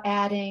about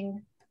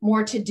adding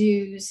more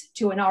to-dos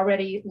to an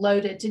already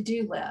loaded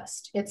to-do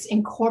list. It's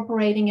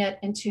incorporating it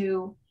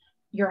into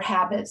your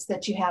habits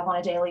that you have on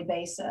a daily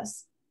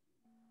basis.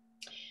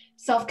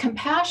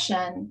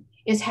 Self-compassion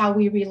is how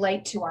we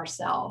relate to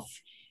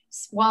ourselves.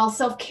 While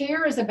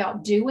self-care is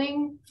about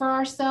doing for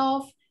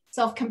ourselves,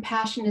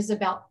 self-compassion is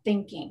about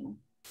thinking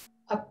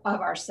of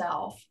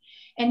ourselves.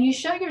 And you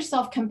show your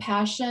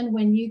self-compassion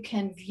when you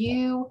can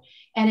view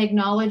and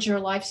acknowledge your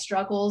life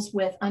struggles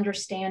with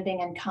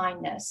understanding and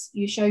kindness.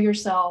 You show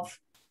yourself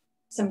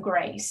some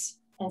grace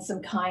and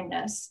some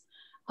kindness.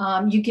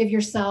 You give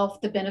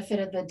yourself the benefit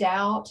of the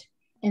doubt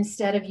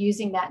instead of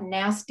using that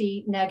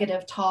nasty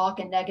negative talk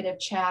and negative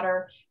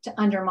chatter to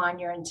undermine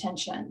your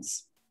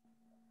intentions.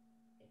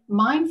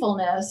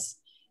 Mindfulness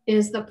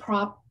is the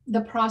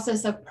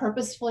process of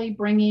purposefully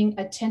bringing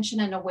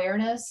attention and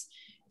awareness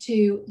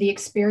to the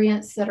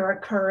experience that are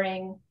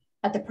occurring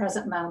at the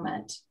present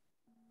moment.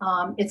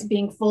 It's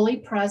being fully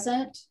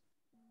present.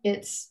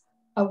 It's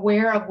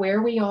aware of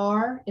where we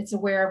are. It's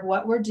aware of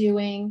what we're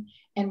doing,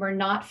 and we're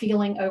not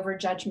feeling over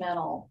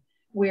judgmental.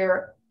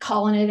 We're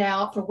calling it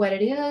out for what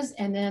it is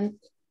and then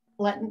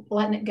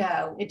letting it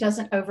go. It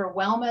doesn't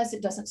overwhelm us.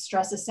 It doesn't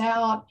stress us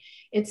out.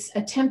 It's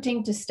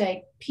attempting to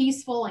stay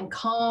peaceful and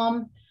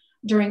calm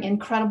during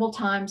incredible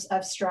times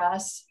of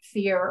stress,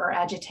 fear, or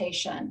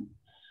agitation.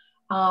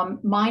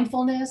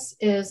 Mindfulness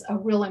is a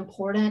real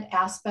important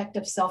aspect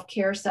of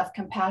self-care,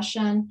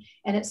 self-compassion,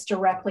 and it's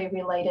directly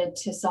related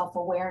to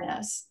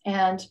self-awareness.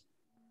 And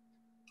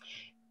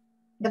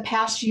the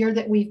past year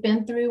that we've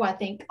been through, I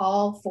think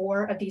all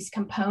 4 of these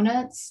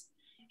components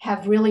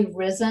have really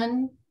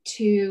risen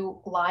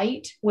to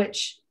light,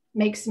 which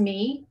makes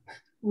me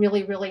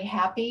really, really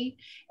happy.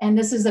 And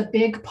this is a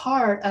big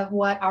part of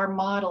what our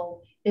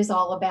model is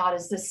all about,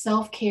 is the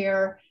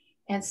self-care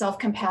and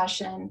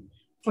self-compassion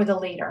for the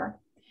leader.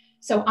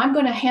 So I'm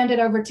going to hand it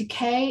over to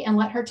Kay and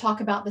let her talk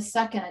about the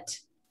second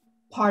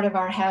part of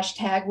our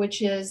hashtag,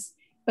 which is,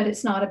 but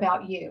it's not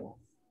about you.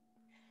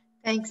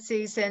 Thanks,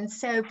 Susan.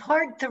 So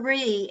part 3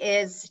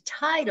 is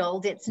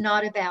titled, It's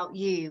Not About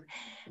You.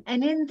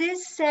 And in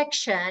this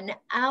section,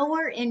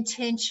 our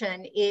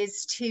intention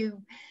is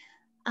to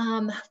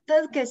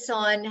focus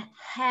on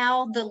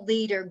how the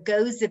leader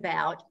goes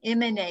about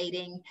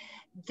emanating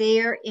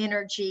their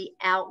energy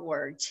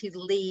outward to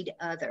lead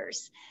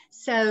others.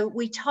 So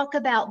we talk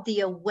about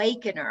the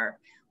awakener,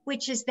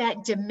 which is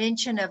that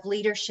dimension of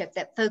leadership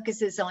that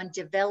focuses on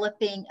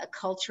developing a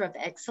culture of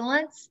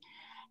excellence.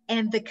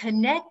 And the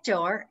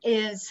connector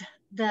is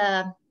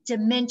the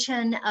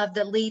dimension of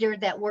the leader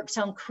that works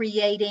on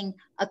creating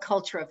a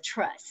culture of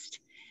trust.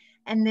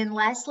 And then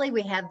lastly,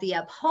 we have the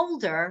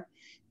upholder,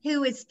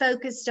 who is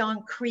focused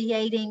on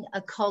creating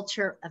a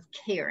culture of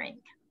caring.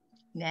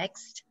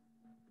 Next.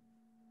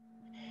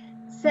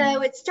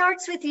 So it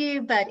starts with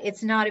you, but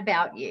it's not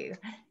about you.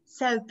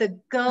 So the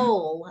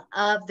goal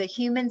of the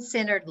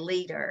human-centered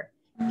leader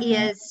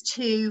is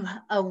to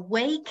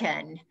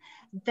awaken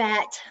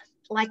that,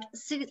 like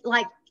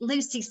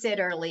Lucy said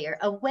earlier,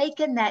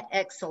 awaken that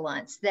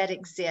excellence that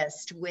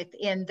exists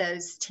within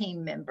those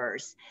team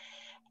members.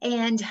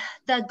 And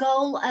the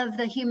goal of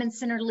the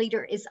human-centered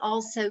leader is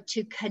also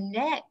to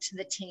connect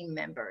the team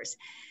members.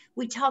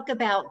 We talk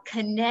about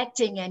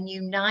connecting and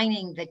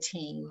uniting the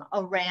team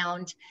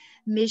around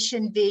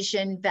mission,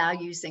 vision,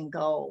 values, and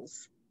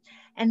goals.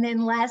 And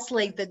then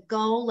lastly, the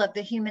goal of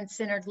the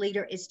human-centered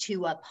leader is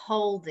to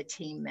uphold the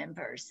team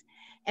members.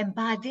 And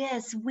by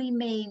this, we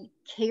mean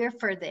care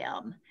for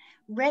them,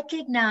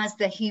 recognize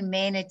the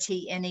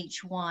humanity in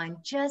each one,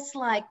 just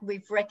like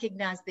we've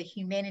recognized the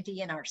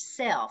humanity in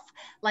ourselves,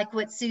 like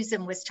what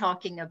Susan was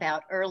talking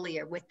about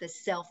earlier with the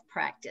self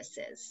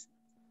practices.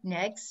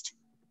 Next.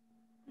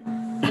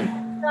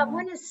 So I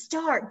want to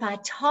start by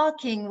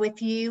talking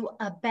with you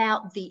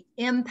about the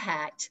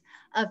impact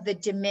of the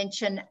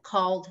dimension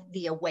called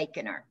the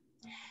awakener.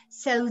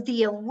 So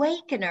the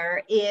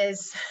awakener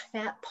is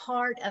that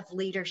part of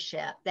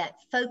leadership that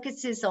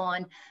focuses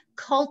on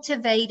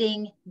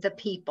cultivating the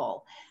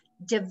people,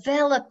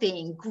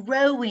 developing,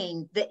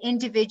 growing the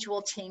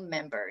individual team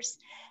members.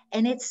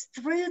 And it's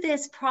through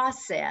this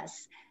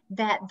process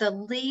that the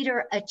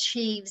leader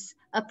achieves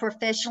a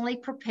professionally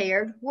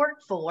prepared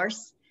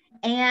workforce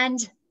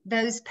and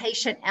those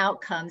patient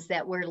outcomes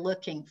that we're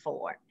looking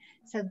for.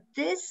 So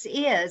this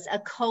is a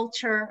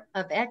culture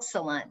of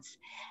excellence,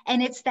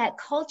 and it's that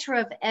culture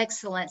of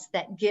excellence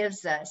that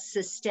gives us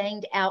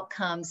sustained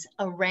outcomes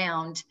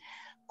around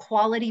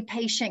quality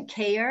patient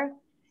care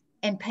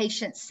and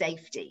patient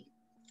safety.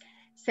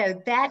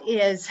 So that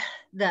is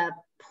the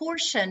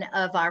portion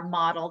of our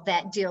model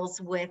that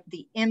deals with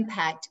the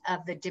impact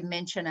of the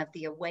dimension of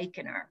the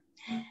awakener.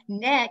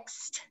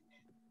 Next,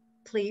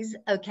 please.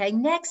 Okay,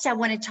 next I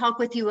want to talk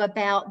with you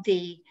about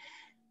the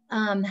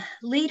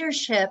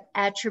leadership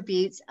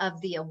attributes of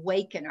the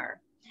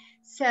awakener.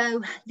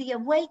 So the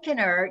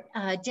awakener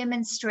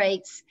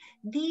demonstrates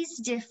these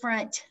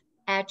different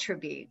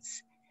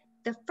attributes.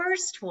 The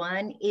first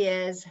one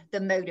is the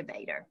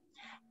motivator.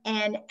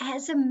 And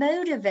as a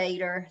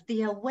motivator,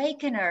 the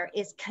awakener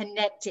is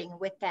connecting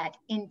with that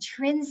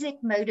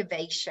intrinsic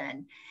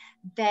motivation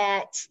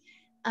that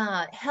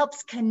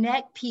helps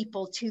connect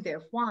people to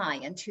their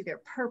why and to their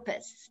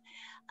purpose.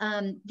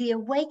 The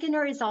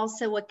awakener is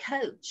also a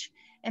coach.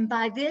 And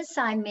by this,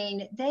 I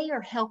mean, they are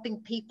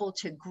helping people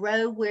to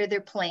grow where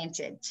they're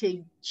planted,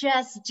 to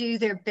just do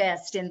their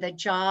best in the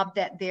job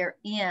that they're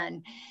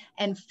in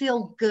and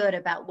feel good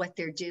about what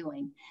they're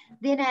doing.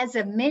 Then as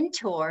a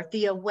mentor,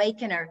 the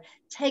awakener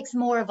takes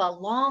more of a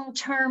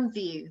long-term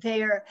view.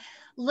 They're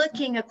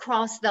looking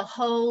across the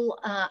whole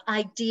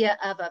idea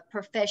of a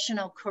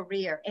professional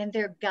career, and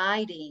they're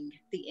guiding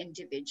the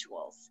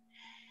individuals.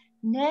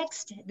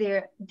 Next,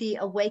 the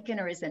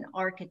awakener is an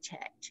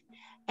architect.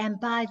 And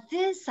by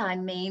this, I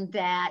mean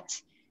that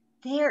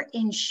they're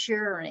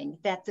ensuring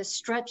that the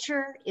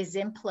structure is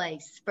in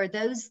place for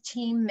those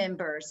team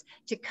members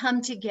to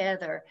come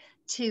together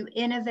to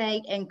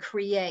innovate and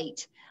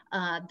create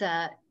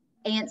the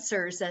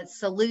answers and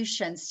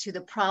solutions to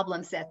the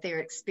problems that they're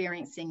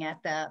experiencing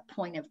at the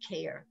point of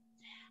care.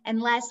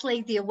 And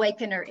lastly, the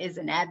awakener is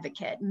an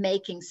advocate,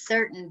 making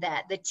certain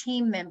that the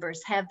team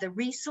members have the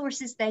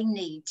resources they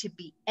need to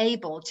be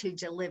able to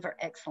deliver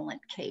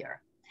excellent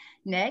care.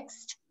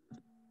 Next.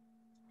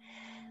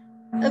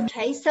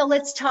 Okay, so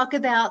let's talk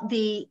about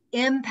the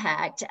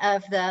impact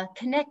of the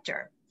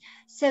connector.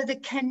 So the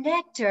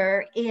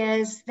connector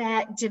is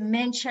that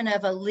dimension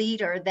of a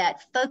leader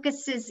that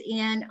focuses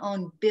in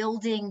on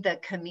building the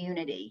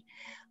community.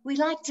 We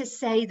like to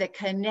say the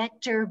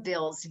connector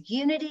builds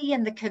unity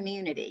in the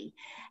community.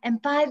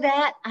 And by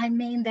that, I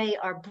mean they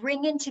are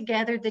bringing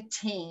together the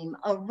team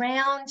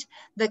around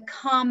the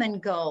common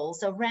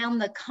goals, around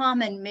the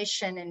common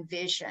mission and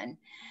vision.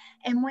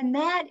 And when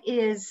that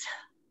is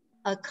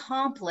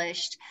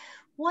accomplished,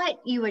 what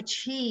you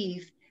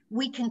achieve,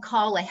 we can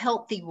call a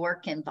healthy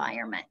work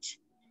environment.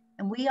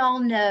 And we all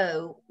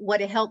know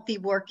what a healthy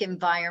work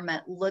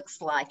environment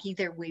looks like.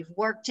 Either we've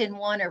worked in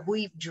one or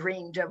we've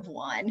dreamed of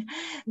one.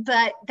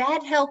 But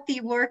that healthy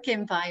work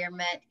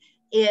environment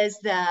is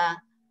the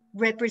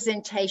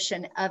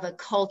representation of a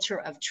culture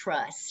of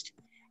trust.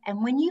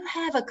 And when you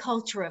have a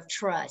culture of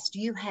trust,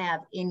 you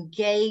have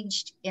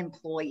engaged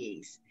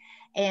employees.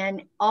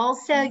 And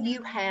also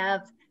you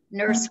have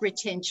nurse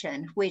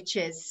retention, which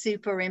is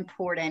super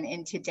important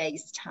in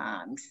today's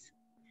times.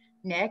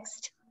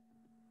 Next.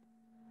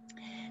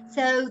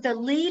 So the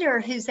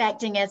leader who's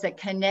acting as a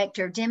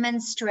connector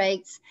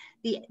demonstrates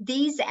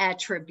these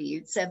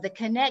attributes of the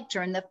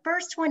connector. And the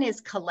first one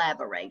is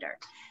collaborator.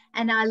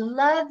 And I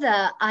love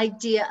the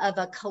idea of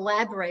a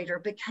collaborator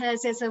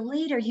because as a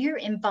leader, you're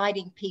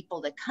inviting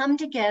people to come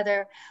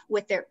together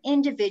with their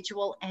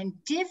individual and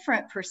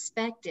different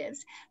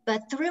perspectives,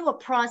 but through a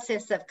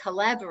process of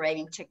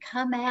collaborating to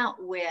come out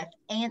with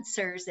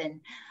answers and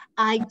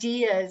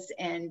ideas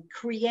and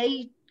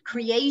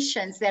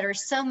creations that are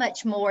so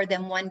much more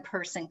than one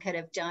person could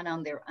have done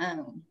on their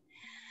own.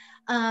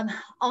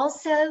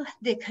 Also,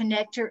 the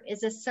connector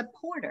is a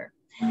supporter.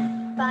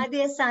 By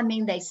this, I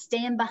mean they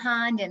stand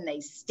behind and they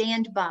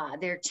stand by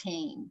their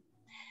team.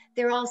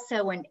 They're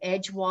also an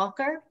edge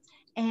walker.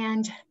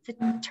 And the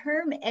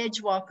term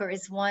edge walker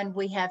is one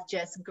we have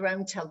just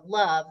grown to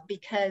love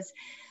because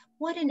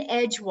what an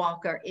edge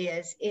walker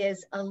is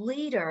a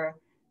leader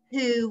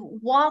who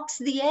walks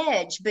the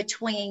edge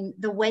between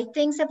the way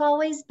things have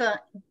always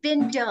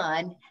been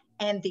done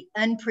and the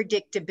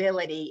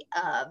unpredictability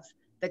of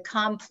the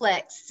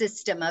complex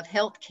system of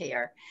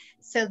healthcare.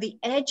 So the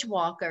edge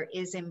walker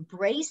is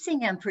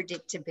embracing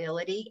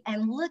unpredictability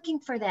and looking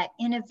for that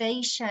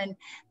innovation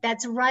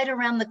that's right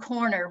around the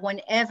corner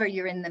whenever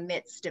you're in the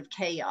midst of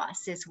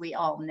chaos, as we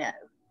all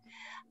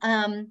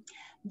know.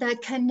 The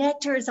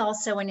connector is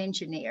also an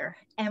engineer.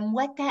 And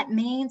what that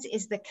means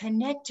is the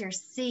connector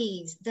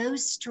sees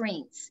those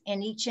strengths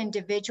in each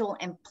individual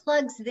and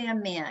plugs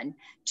them in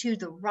to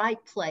the right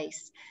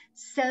place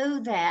so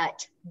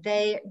that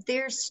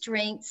their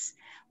strengths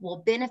will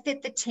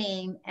benefit the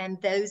team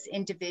and those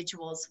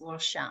individuals will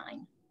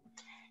shine.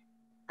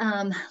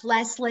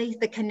 Lastly,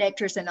 the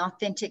connector is an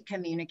authentic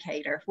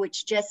communicator,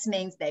 which just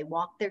means they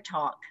walk their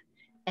talk.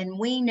 And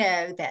we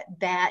know that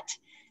that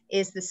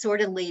is the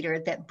sort of leader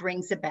that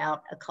brings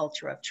about a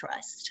culture of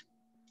trust.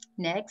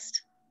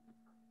 Next.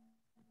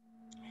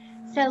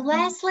 So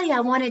lastly, I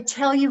want to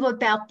tell you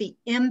about the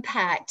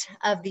impact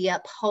of the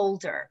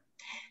upholder.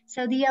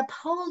 So the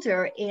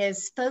upholder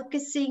is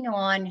focusing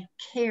on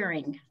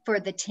caring for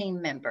the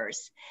team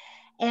members.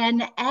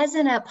 And as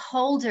an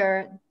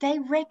upholder, they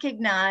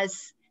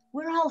recognize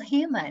we're all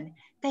human.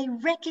 They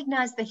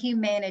recognize the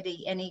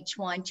humanity in each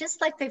one,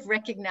 just like they've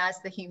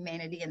recognized the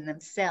humanity in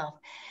themselves.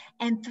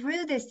 And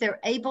through this, they're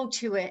able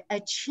to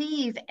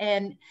achieve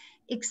an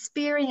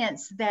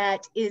experience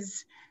that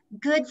is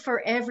good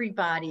for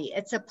everybody.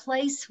 It's a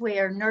place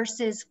where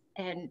nurses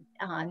and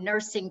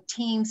nursing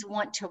teams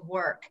want to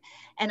work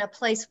and a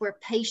place where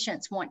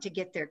patients want to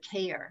get their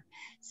care.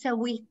 So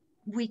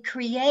we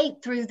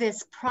create through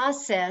this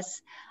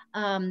process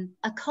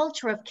a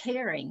culture of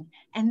caring,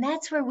 and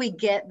that's where we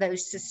get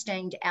those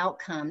sustained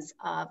outcomes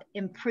of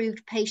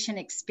improved patient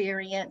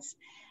experience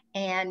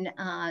and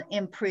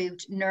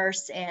improved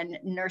nurse and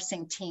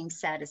nursing team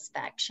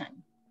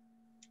satisfaction.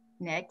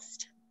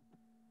 Next.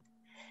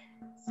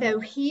 So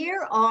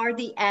here are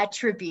the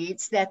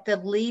attributes that the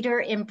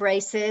leader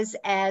embraces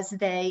as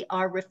they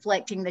are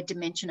reflecting the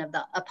dimension of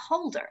the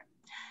upholder.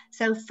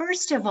 So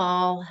first of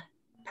all,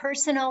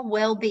 personal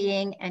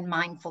well-being and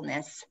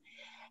mindfulness.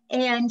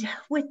 And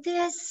with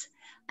this,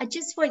 I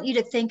just want you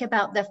to think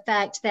about the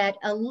fact that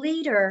a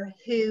leader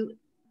who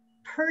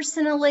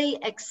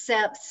personally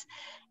accepts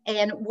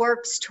and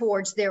works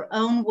towards their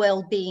own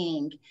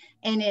well-being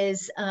and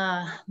is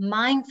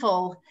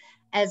mindful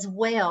as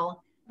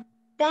well,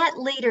 that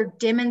leader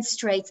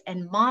demonstrates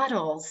and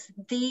models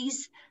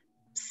these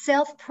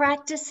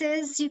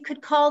self-practices, you could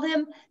call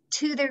them,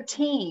 to their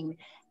team.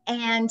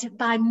 And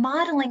by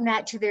modeling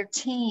that to their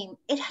team,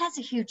 it has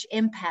a huge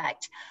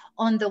impact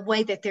on the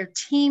way that their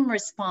team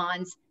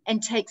responds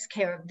and takes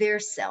care of their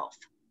self.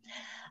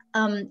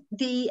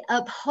 The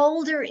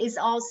upholder is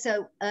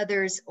also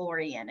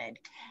others-oriented.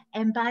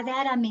 And by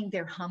that, I mean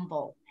they're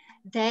humble.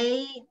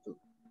 They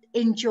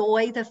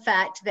enjoy the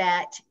fact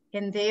that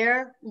in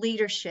their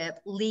leadership,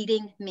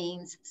 leading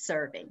means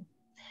serving.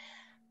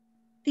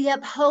 The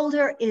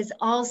upholder is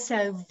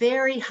also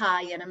very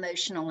high in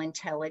emotional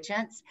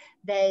intelligence.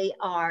 They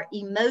are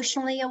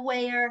emotionally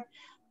aware,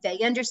 They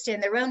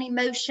understand their own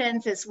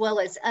emotions as well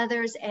as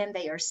others, and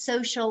they are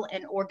social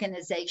and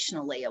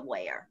organizationally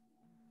aware.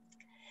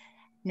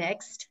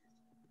 Next.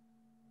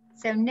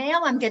 So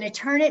now I'm going to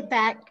turn it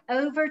back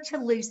over to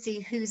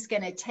Lucy, who's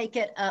going to take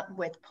it up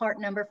with part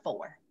number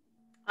 4.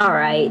 All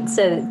right.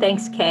 So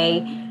thanks, Kay.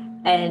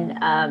 And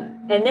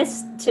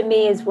this to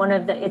me is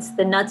it's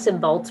the nuts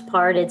and bolts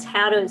part. It's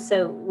how to,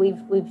 so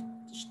we've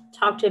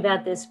talked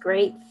about this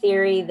great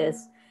theory,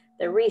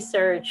 the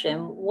research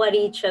and what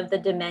each of the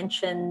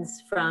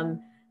dimensions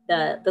from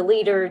the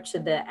leader to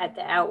the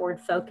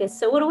outward focus.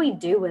 So what do we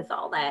do with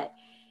all that?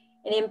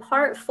 And in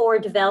part 4,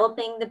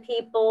 developing the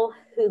people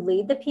who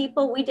lead the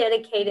people, we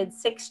dedicated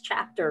 6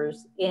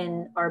 chapters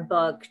in our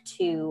book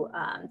to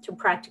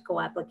practical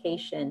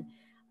application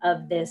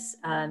of this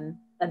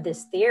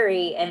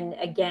theory. And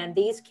again,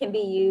 these can be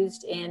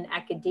used in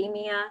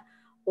academia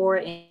or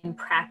in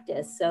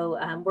practice. So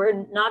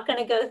we're not going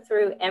to go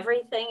through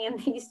everything in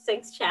these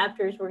 6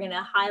 chapters. We're going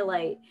to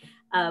highlight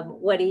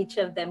what each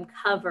of them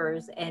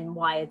covers and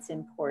why it's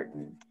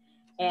important.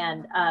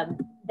 And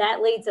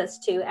that leads us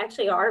to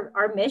actually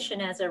our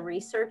mission as a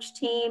research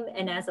team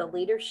and as a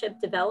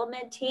leadership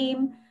development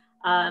team.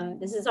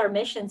 This is our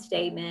mission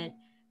statement.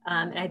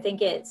 And I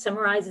think it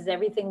summarizes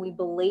everything we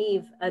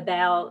believe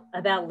about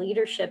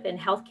leadership in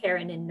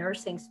healthcare and in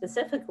nursing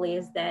specifically,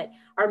 is that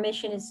our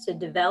mission is to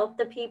develop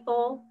the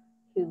people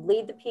who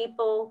lead the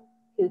people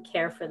who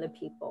care for the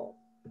people.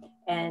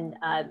 And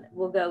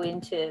we'll go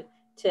into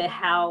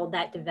how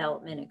that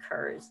development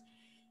occurs.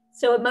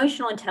 So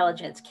emotional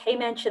intelligence, Kay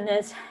mentioned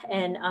this,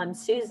 and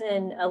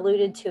Susan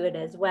alluded to it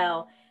as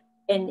well.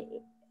 And,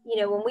 you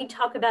know, when we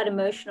talk about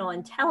emotional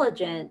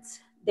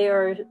intelligence,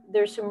 there's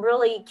some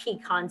really key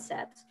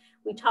concepts.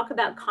 We talk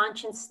about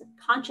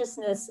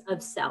consciousness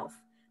of self,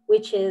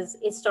 which is,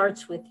 it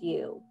starts with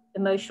you,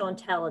 emotional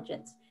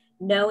intelligence,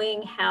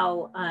 knowing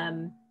how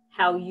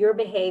your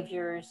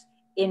behaviors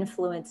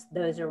influence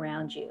those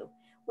around you.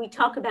 We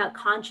talk about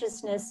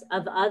consciousness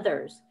of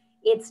others.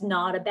 It's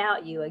not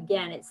about you.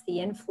 Again, it's the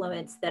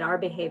influence that our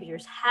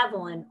behaviors have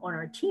on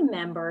our team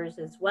members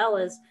as well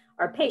as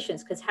our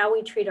patients, because how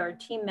we treat our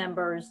team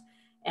members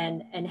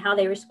and how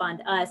they respond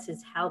to us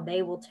is how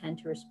they will tend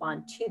to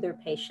respond to their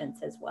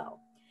patients as well.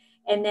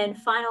 And then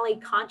finally,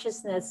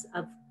 consciousness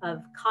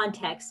of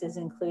context is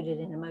included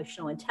in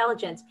emotional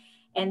intelligence.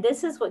 And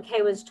this is what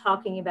Kay was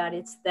talking about.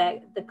 It's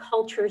the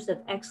cultures of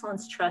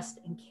excellence, trust,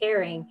 and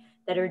caring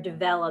that are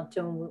developed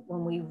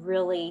when we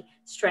really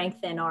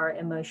strengthen our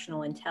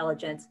emotional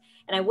intelligence.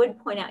 And I would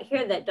point out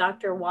here that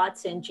Dr.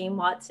 Watson, Jean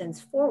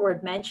Watson's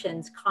foreword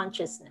mentions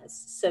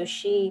consciousness. So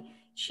she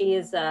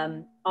is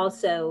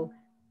also,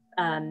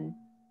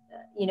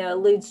 you know,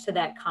 alludes to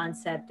that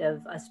concept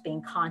of us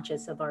being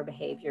conscious of our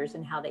behaviors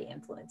and how they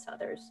influence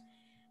others.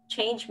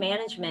 Change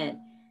management.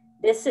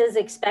 This is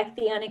expect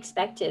the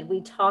unexpected.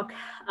 We talk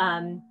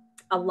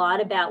a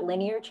lot about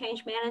linear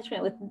change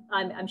management.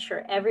 I'm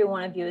sure every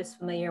one of you is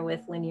familiar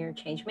with linear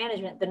change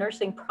management. The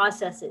nursing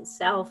process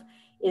itself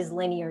is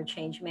linear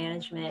change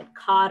management.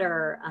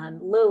 Cotter,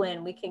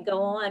 Lewin, we can go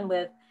on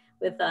with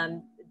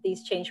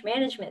these change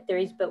management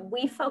theories, but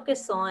we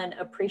focus on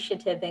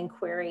appreciative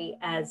inquiry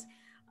as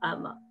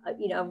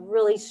you know, a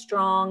really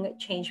strong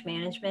change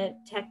management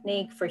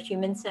technique for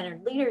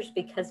human-centered leaders,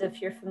 because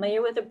if you're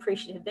familiar with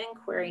appreciative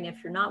inquiry, and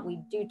if you're not, we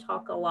do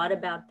talk a lot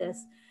about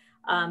this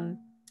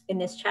in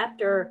this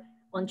chapter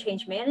on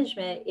change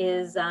management,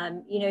 is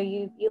you know,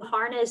 you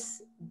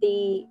harness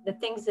the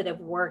things that have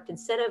worked.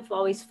 Instead of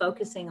always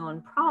focusing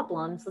on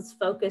problems, let's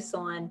focus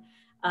on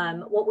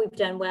what we've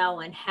done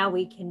well and how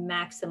we can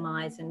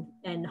maximize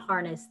and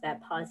harness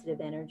that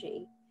positive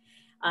energy.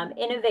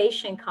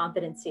 Innovation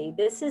competency.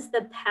 This is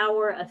the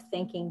power of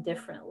thinking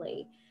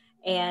differently.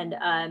 And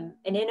an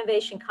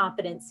innovation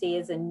competency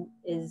is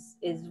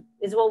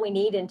what we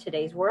need in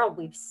today's world.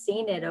 We've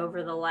seen it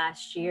over the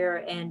last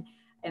year, and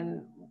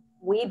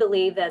we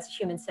believe as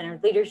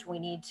human-centered leaders, we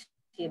need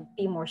to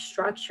be more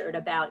structured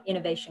about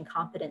innovation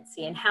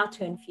competency and how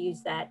to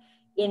infuse that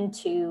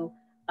into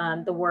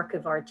the work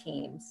of our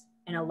teams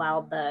and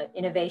allow the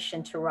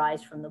innovation to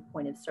rise from the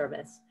point of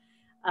service.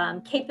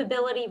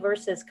 Capability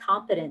versus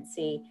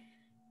competency.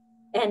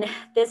 And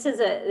this is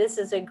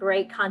a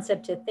great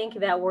concept to think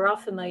about. We're all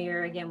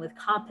familiar again with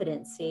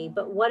competency,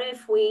 but what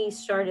if we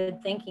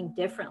started thinking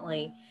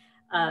differently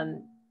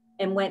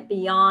and went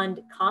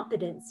beyond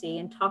competency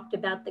and talked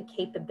about the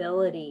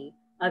capability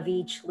of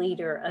each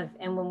leader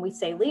and when we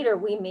say leader,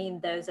 we mean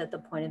those at the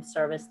point of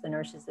service, the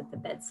nurses at the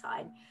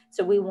bedside.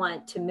 So we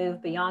want to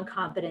move beyond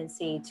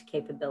competency to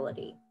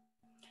capability.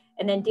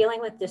 And then dealing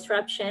with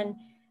disruption,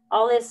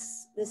 all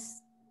this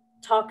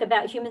talk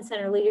about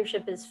human-centered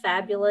leadership is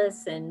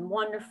fabulous and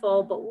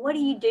wonderful, but what do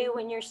you do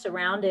when you're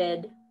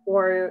surrounded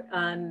or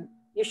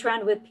you're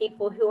surrounded with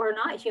people who are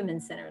not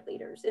human-centered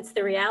leaders? It's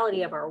the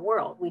reality of our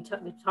world. We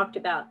talked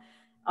about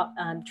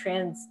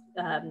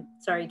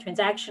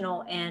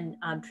transactional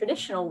and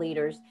traditional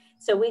leaders.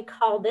 So we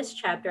call this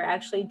chapter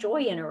actually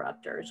joy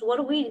interrupters.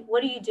 What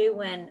do you do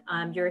when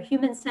you're a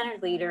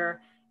human-centered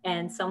leader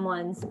and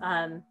someone's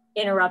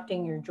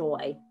interrupting your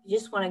joy. You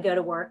just want to go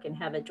to work and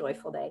have a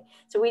joyful day.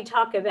 So we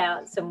talk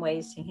about some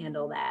ways to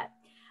handle that.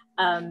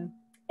 And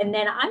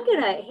then I'm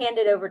going to hand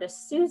it over to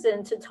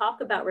Susan to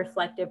talk about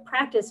reflective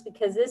practice,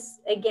 because this,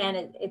 again,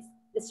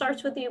 it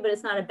starts with you, but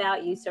it's not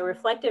about you. So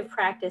reflective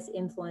practice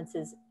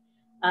influences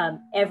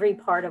every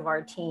part of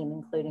our team,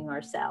 including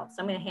ourselves.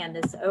 So I'm going to hand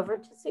this over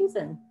to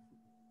Susan.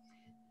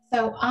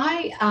 So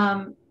I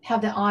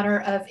have the honor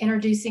of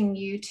introducing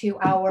you to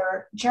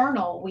our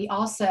journal. We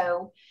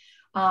also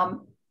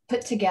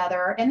put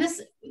together, and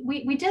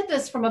we did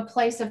this from a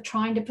place of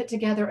trying to put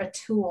together a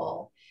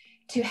tool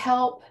to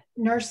help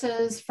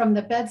nurses from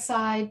the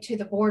bedside to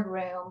the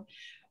boardroom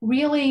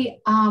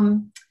really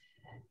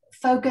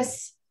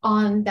focus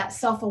on that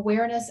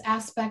self-awareness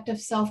aspect of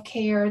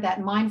self-care,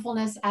 that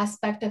mindfulness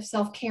aspect of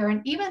self-care,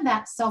 and even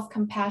that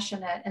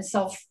self-compassionate and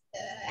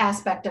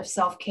aspect of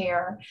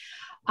self-care.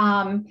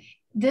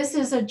 This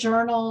is a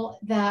journal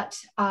that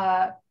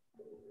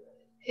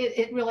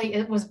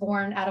it was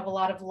born out of a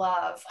lot of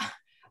love.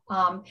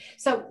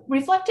 So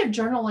reflective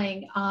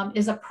journaling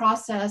is a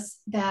process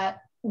that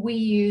we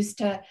use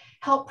to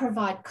help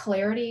provide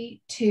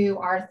clarity to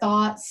our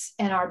thoughts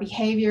and our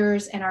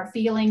behaviors and our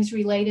feelings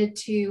related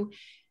to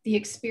the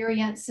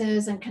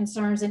experiences and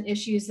concerns and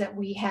issues that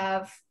we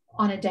have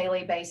on a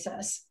daily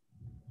basis.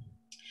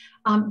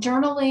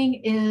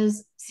 Journaling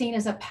is seen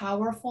as a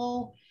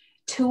powerful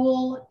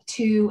tool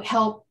to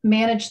help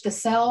manage the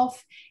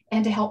self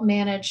and to help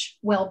manage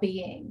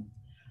well-being.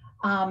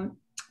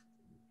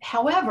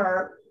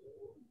 However,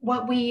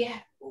 what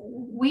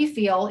we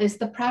feel is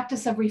the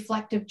practice of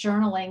reflective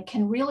journaling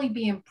can really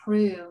be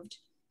improved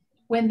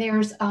when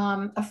there's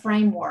a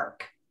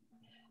framework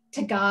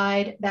to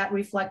guide that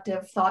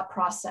reflective thought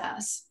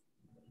process.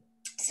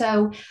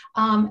 So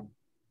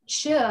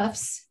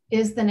Shifts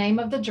is the name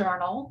of the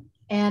journal,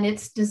 and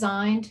it's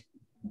designed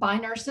by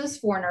nurses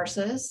for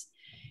nurses.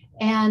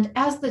 And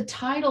as the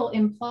title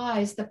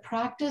implies, the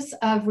practice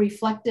of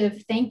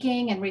reflective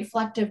thinking and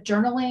reflective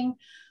journaling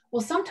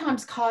will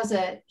sometimes cause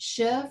a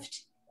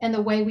shift in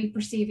the way we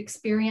perceive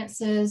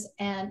experiences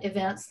and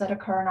events that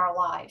occur in our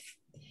life.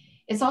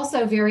 It's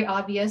also very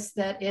obvious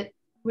that it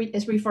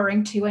is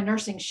referring to a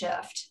nursing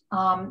shift.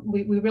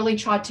 We really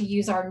tried to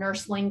use our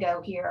nurse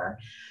lingo here.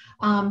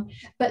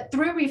 But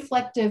through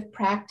reflective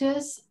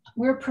practice,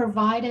 we're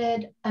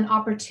provided an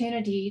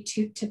opportunity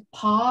to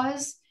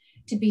pause,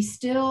 to be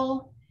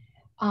still,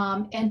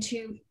 and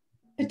to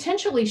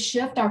potentially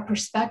shift our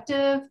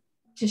perspective,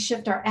 to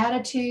shift our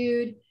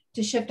attitude,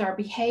 to shift our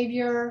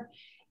behavior,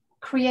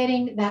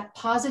 creating that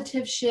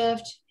positive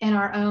shift in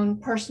our own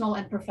personal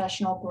and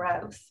professional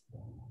growth.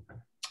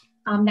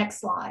 Next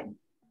slide.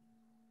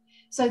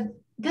 So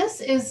this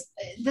is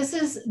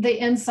the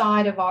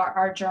inside of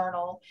our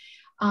journal.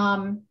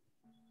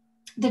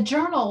 The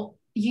journal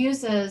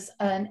uses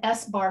an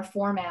SBAR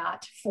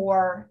format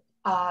for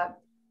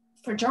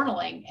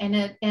journaling,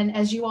 and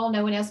as you all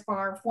know, an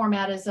SBAR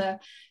format is a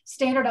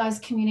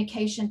standardized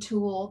communication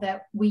tool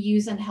that we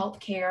use in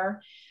healthcare.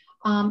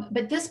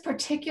 But this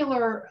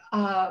particular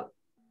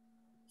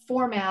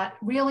format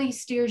really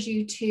steers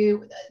you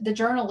to the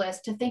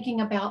journalist to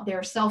thinking about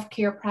their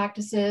self-care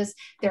practices,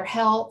 their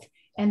health,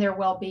 and their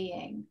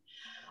well-being.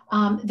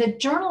 The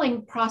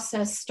journaling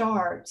process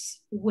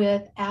starts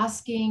with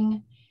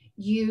asking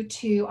you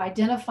to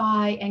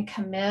identify and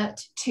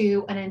commit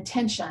to an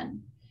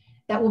intention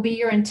that will be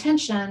your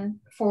intention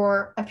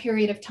for a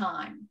period of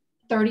time,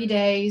 30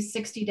 days,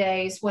 60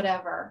 days,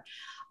 whatever.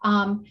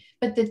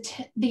 But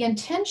the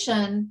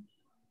intention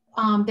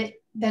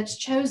that's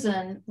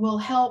chosen will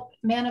help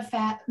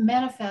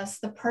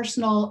manifest the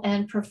personal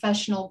and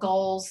professional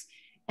goals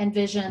and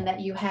vision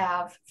that you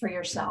have for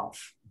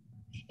yourself.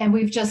 And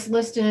we've just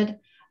listed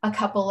a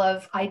couple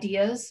of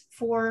ideas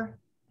for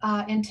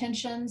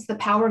intentions. The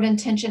power of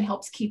intention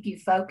helps keep you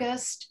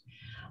focused.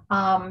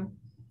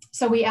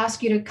 So we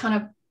ask you to kind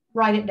of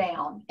write it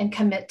down and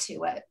commit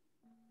to it.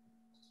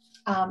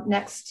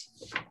 Next.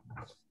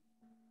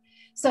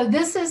 So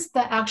this is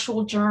the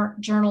actual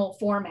journal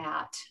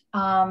format.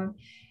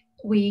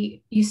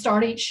 You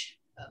start each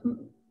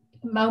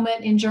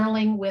moment in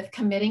journaling with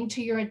committing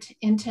to your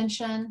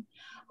intention.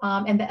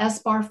 And the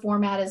SBAR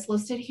format is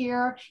listed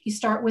here. You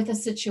start with a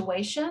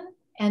situation,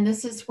 and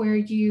this is where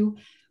you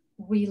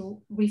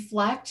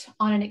reflect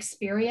on an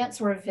experience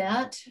or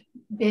event,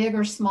 big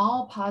or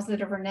small,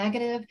 positive or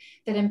negative,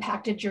 that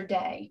impacted your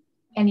day.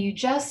 And you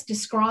just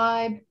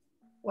describe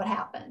what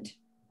happened.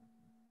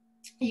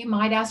 You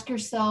might ask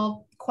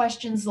yourself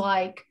questions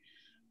like,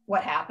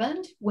 what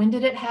happened? When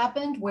did it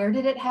happen? Where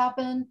did it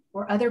happen?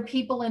 Were other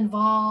people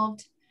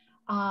involved?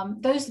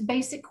 Those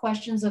basic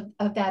questions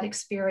of that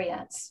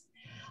experience.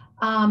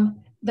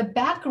 The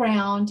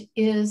background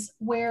is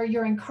where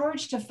you're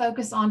encouraged to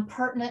focus on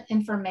pertinent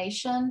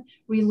information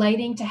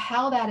relating to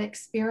how that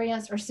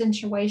experience or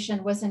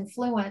situation was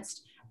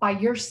influenced by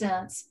your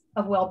sense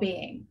of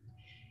well-being.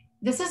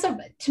 This is,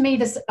 to me,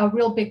 this a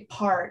real big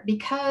part,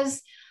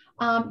 because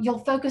you'll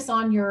focus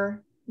on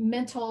your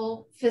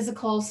mental,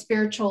 physical,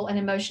 spiritual, and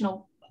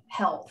emotional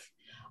health.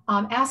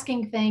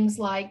 Asking things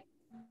like,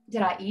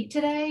 did I eat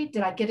today?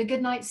 Did I get a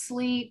good night's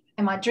sleep?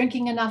 Am I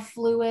drinking enough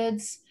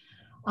fluids?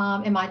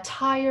 Am I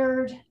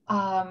tired?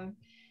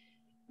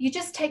 You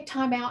just take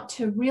time out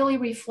to really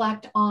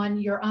reflect on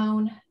your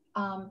own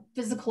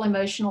physical,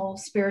 emotional,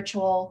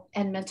 spiritual,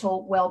 and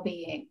mental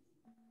well-being.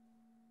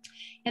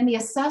 And the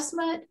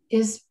assessment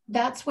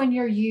that's when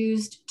you're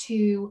used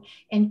to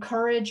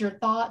encourage your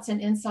thoughts and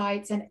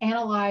insights and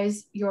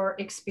analyze your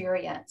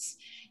experience.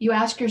 You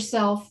ask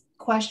yourself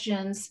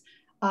questions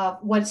of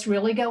what's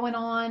really going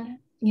on.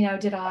 You know,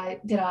 did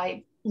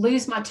I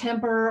lose my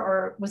temper,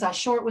 or was I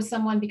short with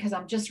someone because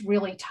I'm just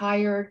really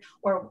tired,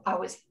 or I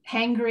was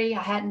hangry,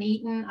 I hadn't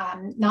eaten,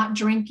 I'm not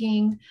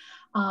drinking.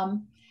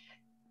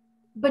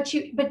 But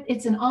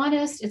it's an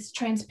honest, it's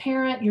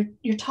transparent.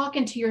 You're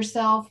talking to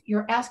yourself.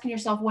 You're asking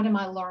yourself, what am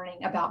I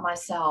learning about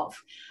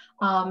myself?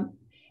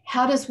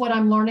 How does what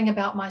I'm learning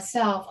about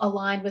myself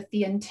align with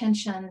the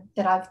intention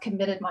that I've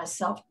committed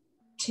myself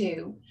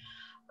to?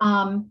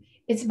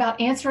 It's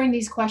about answering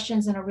these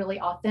questions in a really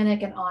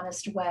authentic and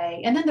honest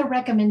way. And then the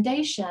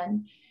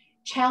recommendation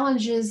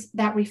challenges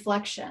that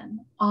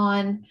reflection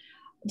on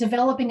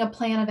developing a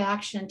plan of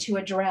action to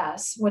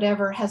address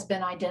whatever has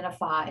been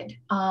identified.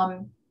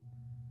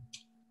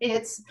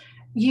 It's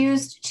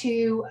used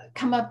to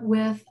come up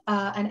with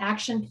an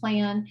action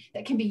plan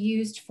that can be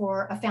used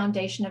for a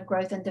foundation of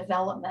growth and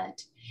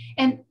development.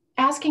 And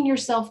asking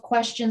yourself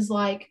questions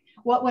like,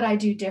 what would I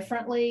do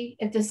differently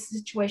if this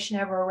situation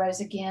ever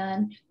arose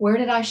again? Where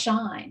did I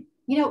shine?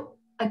 You know,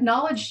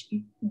 acknowledge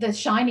the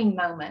shining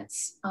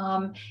moments.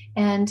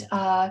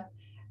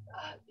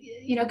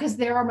 You know, because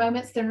there are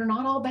moments that are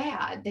not all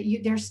bad.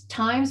 There's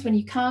times when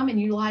you come and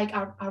you're like,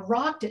 I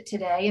rocked it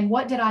today. And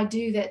what did I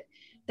do that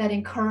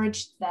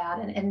encouraged that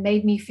and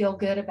made me feel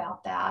good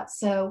about that?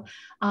 So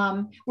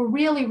we're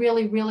really,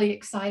 really, really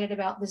excited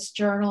about this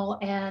journal,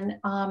 and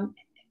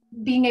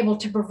being able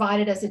to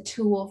provide it as a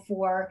tool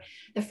for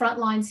the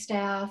frontline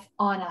staff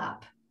on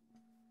up.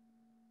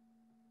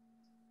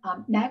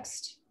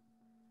 Next.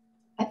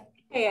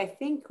 Okay, I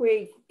think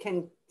we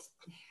can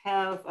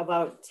have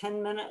about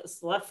 10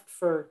 minutes left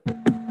for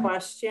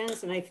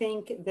questions. And I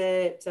think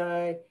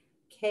that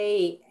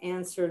Kay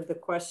answered the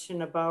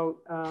question about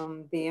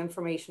the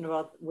information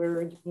about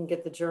where you can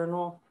get the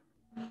journal.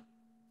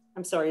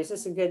 I'm sorry, is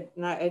this a good,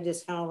 I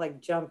just kind of like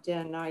jumped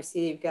in. Now I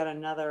see you've got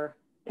another.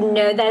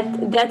 No,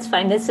 that's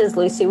fine. This is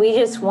Lucy. We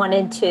just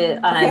wanted to,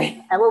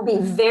 Okay. I will be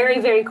very,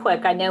 very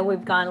quick. I know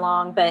we've gone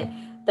long, but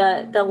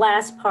the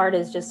last part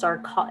is just our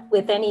call.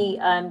 With any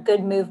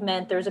good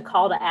movement, there's a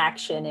call to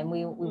action, and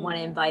we want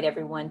to invite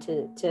everyone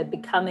to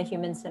become a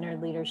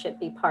human-centered leadership,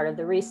 be part of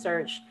the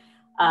research,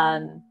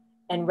 and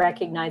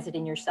recognize it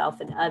in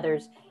yourself and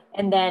others.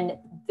 And then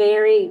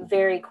very,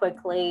 very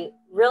quickly,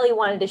 really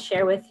wanted to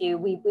share with you,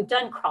 we've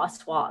done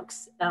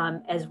crosswalks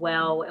as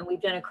well, and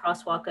we've done a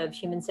crosswalk of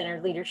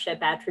human-centered leadership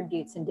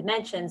attributes and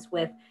dimensions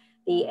with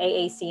the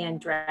AACN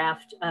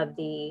draft of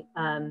the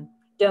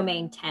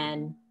Domain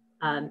 10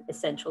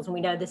 essentials. And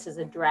we know this is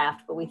a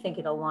draft, but we think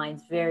it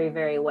aligns very,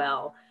 very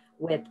well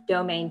with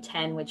Domain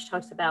 10, which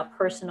talks about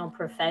personal,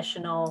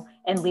 professional,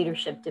 and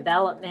leadership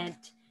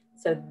development.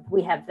 So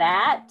we have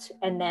that.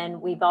 And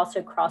then we've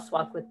also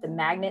crosswalked with the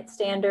magnet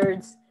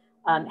standards,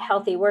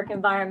 healthy work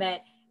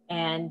environment,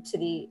 and to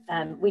the,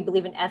 we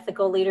believe in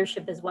ethical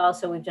leadership as well.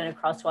 So we've done a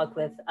crosswalk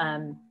with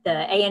the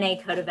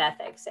ANA Code of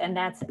Ethics, and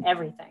that's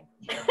everything.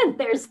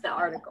 There's the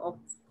article.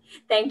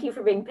 Thank you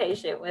for being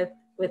patient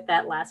with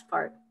that last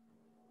part.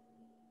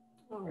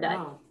 Oh,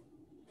 wow.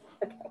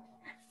 Okay.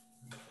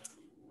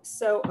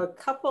 So a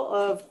couple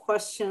of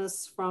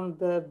questions from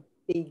the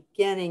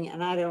beginning,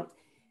 and I don't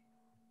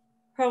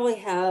probably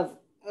have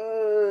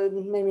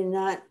maybe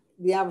not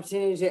the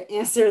opportunity to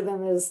answer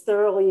them as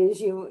thoroughly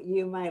as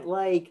you might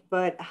like,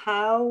 but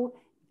how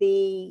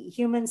the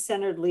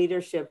human-centered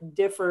leadership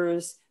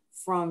differs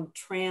from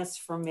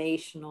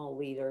transformational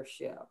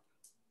leadership.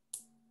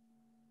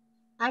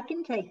 I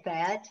can take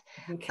that.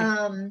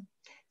 Okay.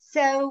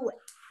 So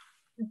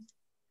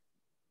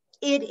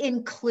it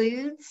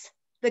includes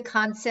the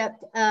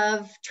concept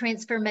of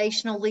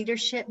transformational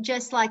leadership,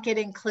 just like it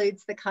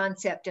includes the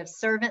concept of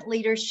servant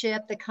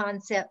leadership, the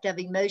concept of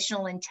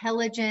emotional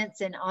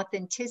intelligence and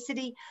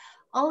authenticity.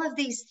 All of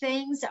these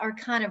things are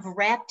kind of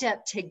wrapped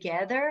up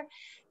together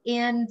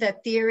in the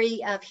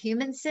theory of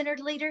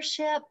human-centered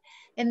leadership.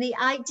 And the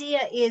idea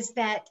is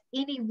that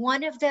any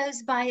one of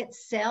those by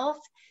itself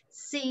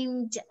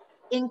seemed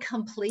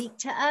incomplete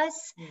to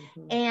us.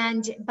 Mm-hmm.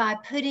 And by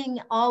putting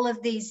all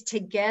of these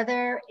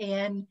together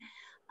in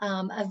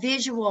a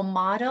visual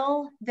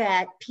model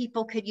that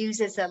people could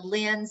use as a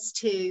lens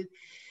to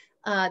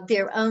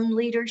their own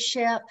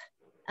leadership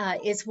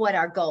is what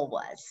our goal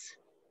was.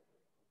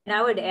 And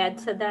I would add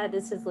to that,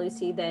 this is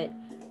Lucy, that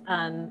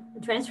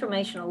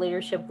transformational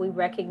leadership, we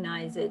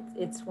recognize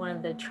it's one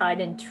of the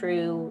tried and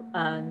true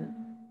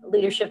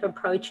leadership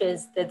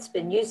approaches that's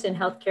been used in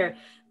healthcare,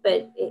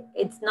 but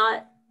it's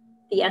not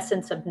the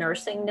essence of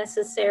nursing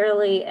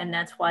necessarily. And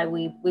that's why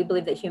we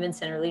believe that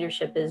human-centered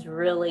leadership is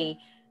really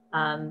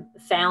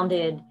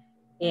founded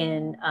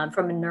in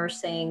from a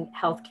nursing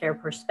healthcare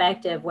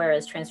perspective,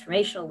 whereas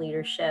transformational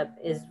leadership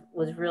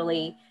was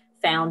really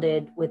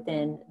founded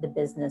within the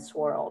business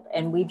world.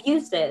 And we've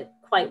used it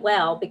quite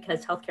well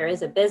because healthcare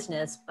is a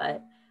business,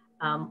 but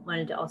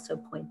wanted to also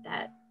point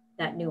that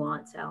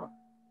nuance out.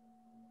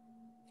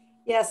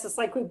 Yes, it's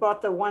like we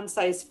bought the one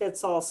size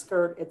fits all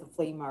skirt at the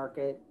flea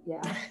market.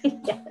 Yeah.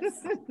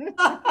 Yes.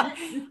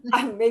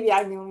 Maybe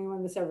I'm the only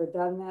one that's ever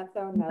done that,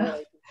 though. Now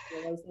that I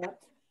realize that.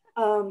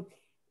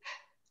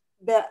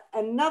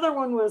 Another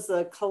one was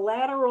the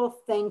collateral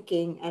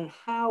thinking and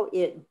how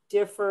it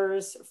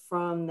differs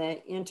from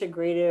the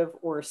integrative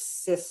or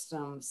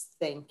systems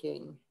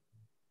thinking.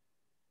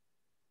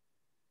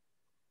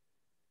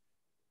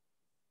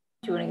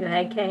 Do you want to go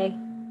ahead, Kay?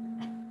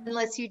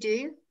 Unless you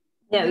do.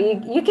 No,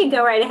 you can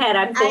go right ahead.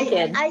 I'm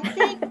thinking. I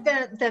think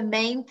the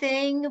main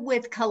thing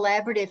with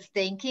collaborative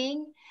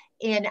thinking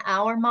in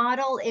our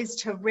model is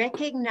to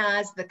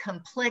recognize the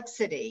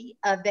complexity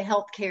of the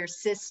healthcare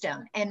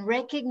system and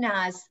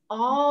recognize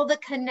all the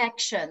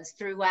connections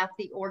throughout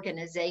the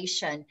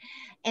organization,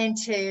 and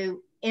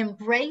to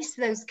embrace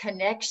those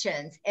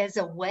connections as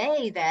a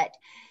way that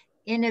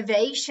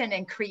innovation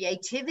and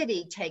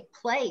creativity take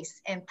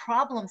place and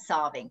problem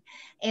solving.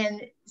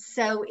 And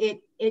so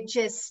it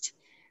just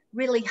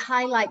really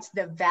highlights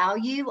the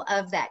value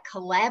of that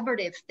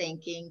collaborative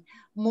thinking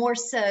more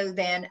so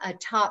than a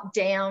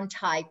top-down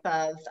type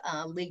of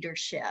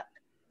leadership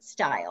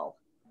style.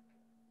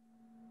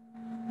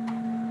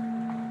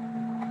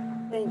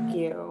 Thank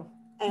you.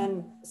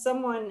 And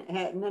someone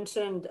had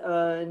mentioned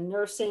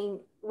nursing.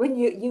 When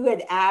you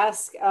had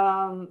asked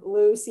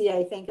Lucy,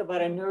 I think,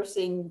 about a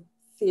nursing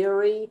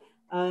theory,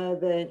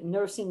 the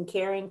Nursing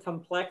Caring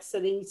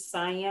Complexity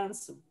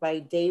Science by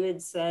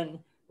Davidson,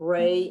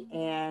 Ray,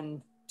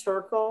 and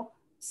Turkle.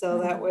 So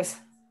that was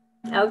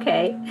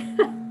okay.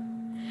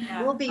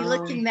 We'll be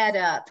looking that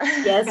up.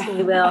 Yes,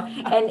 we will.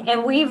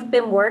 And we've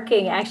been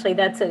working, actually,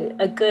 that's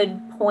a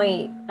good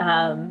point.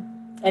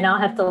 And I'll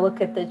have to look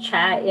at the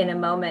chat in a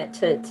moment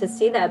to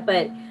see that.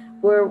 But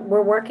we're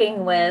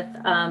working with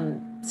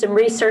some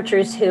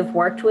researchers who've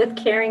worked with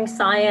caring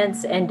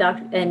science and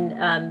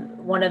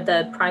one of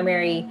the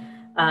primary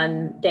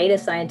data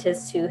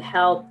scientists who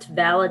helped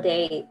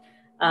validate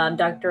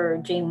Dr.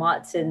 Jean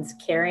Watson's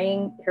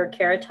her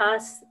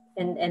Caritas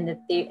and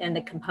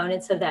the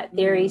components of that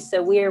theory. Mm-hmm.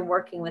 So we are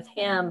working with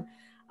him,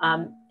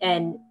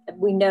 and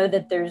we know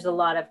that there's a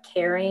lot of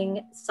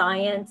caring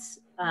science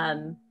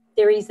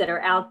theories that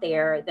are out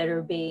there that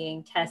are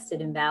being tested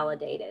and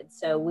validated.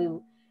 So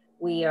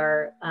we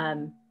are,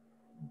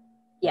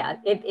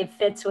 it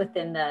fits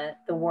within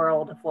the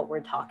world of what we're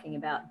talking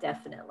about,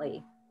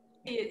 definitely.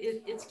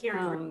 It's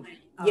caring.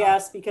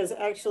 Yes, because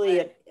actually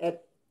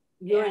at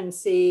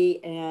UNC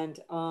and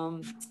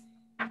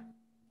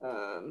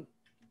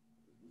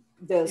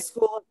the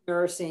School of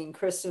Nursing,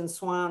 Kristen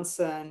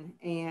Swanson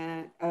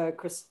and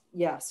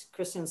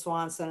Kristen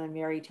Swanson and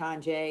Mary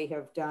Tanjay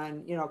have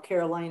done,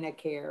 Carolina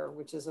Care,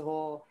 which is a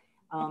whole,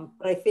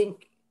 but I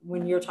think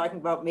when you're talking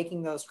about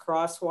making those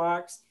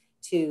crosswalks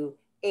to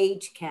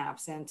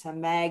HCAHPS and to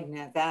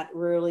Magnet, that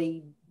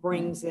really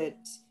brings it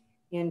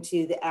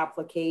into the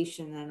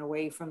application and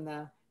away from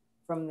the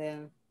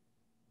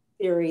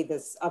theory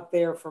that's up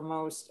there for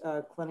most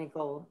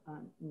clinical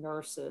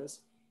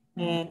nurses.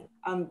 And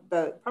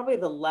probably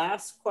the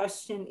last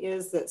question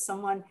is that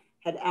someone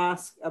had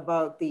asked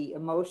about the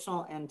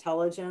emotional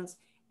intelligence,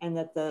 and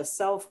that the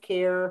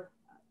self-care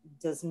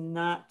does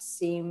not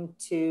seem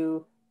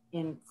to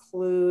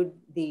include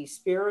the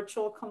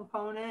spiritual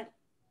component,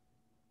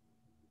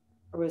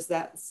 or was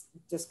that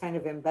just kind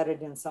of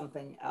embedded in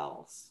something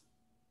else?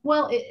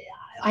 Well,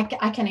 I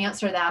can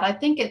answer that. I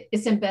think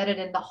it's embedded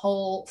in the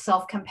whole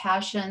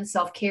self-compassion,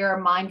 self-care,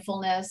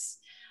 mindfulness.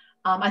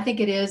 I think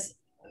it is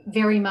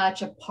very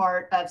much a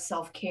part of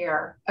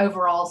self-care.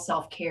 Overall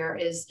self-care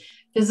is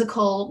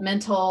physical,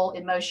 mental,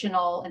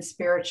 emotional, and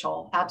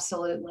spiritual.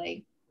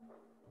 Absolutely.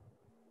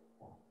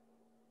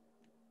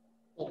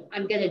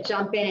 I'm going to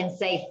jump in and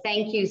say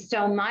thank you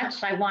so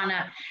much. I want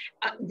to,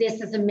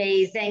 this is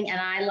amazing. And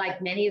I, like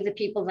many of the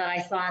people that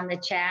I saw in the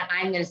chat,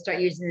 I'm going to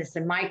start using this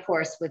in my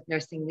course with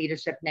nursing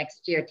leadership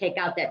next year. Take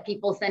out that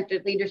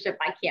people-centered leadership.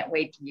 I can't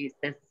wait to use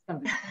this. It's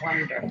going to be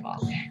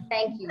wonderful.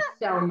 Thank you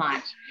so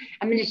much.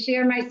 I'm going to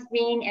share my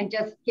screen and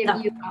just give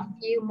you a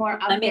few more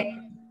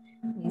updates.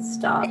 Let me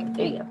stop.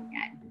 There you go.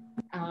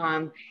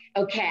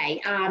 Okay,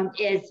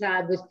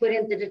 was put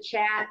into the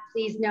chat.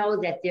 Please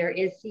know that there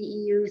is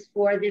CEUs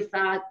for this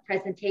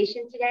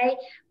presentation today.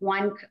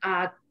 One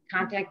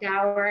contact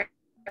hour,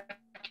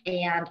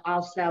 and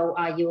also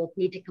you will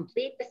need to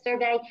complete the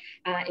survey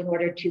in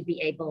order to be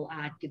able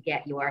to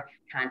get your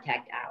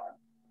contact hour.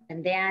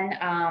 And then,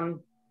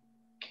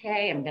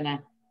 okay, I'm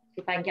gonna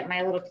see if I can get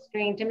my little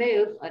screen to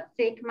move. Let's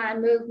see, come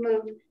on, move.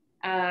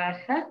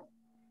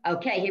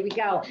 Okay, here we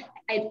go.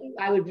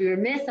 I would be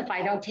remiss if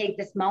I don't take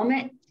this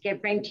moment to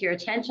bring to your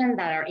attention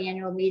that our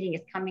annual meeting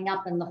is coming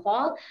up in the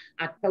fall,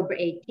 October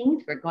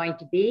 18th. We're going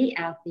to be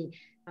at in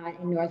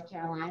North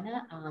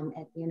Carolina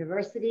at the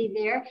university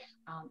there,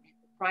 at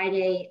the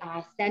Friday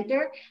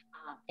Center,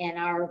 and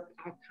our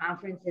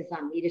conference is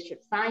on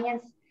leadership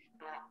science,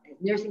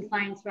 nursing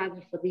science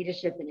rather, for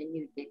leadership in a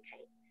new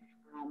decade.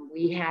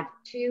 We have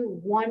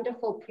 2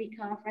 wonderful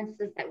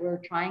pre-conferences that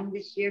we're trying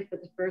this year for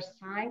the first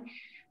time.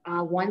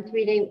 One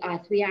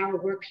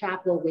 3-hour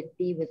workshop will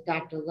be with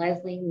Dr.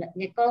 Leslie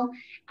Nickel.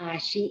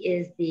 She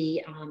is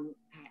the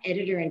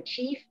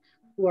editor-in-chief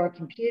for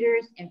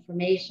computers,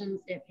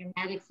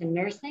 informatics, and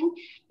nursing.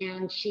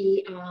 And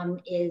she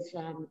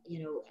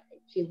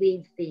she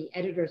leads the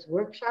editors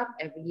workshop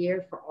every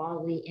year for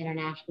all the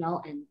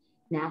international and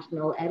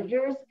national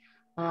editors.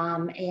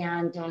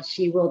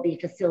 She will be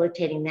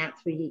facilitating that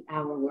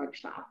 3-hour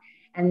workshop.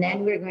 And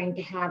then we're going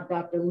to have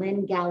Dr.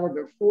 Lynn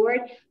Gallagher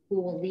Ford,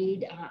 who will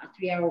lead a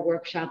 3-hour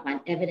workshop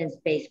on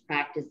evidence-based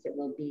practice. It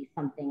will be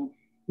something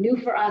new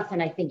for us,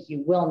 and I think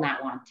you will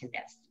not want to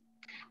miss.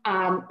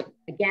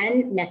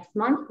 Again, next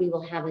month, we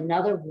will have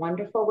another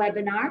wonderful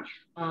webinar.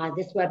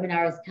 This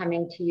webinar is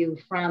coming to you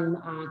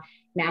from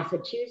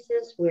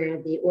Massachusetts, where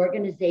the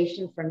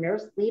Organization for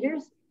Nurse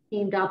Leaders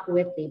teamed up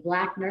with the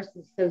Black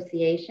Nurses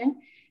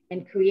Association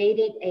and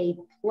created a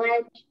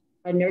pledge,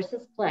 a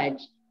nurse's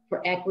pledge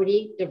for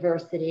equity,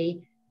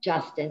 diversity,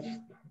 justice,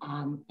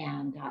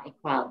 and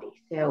equality.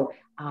 So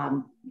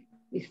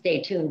we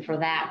stay tuned for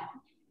that.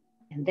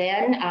 And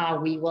then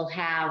we will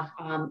have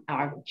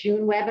our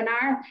June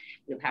webinar.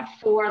 We'll have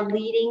 4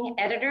 leading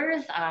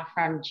editors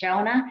from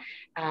Jonah,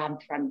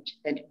 from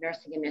the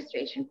Nursing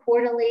Administration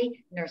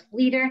Quarterly, Nurse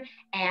Leader,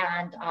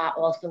 and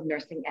also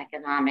Nursing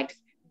Economics.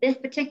 This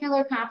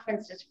particular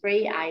conference is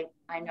free. I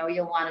know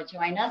you'll want to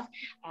join us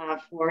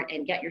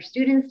and get your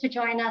students to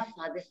join us.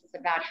 This is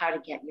about how to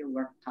get your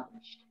work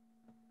published.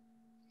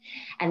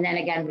 And then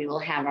again, we will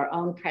have our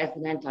own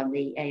president of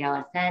the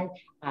ALSN,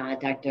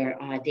 Dr.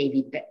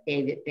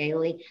 David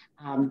Bailey,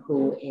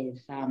 who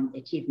is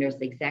the chief nurse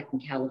exec in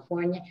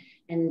California.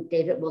 And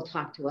David will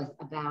talk to us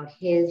about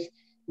his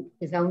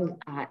own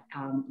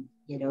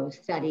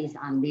studies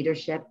on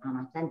leadership,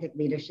 on authentic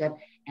leadership,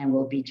 and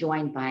will be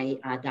joined by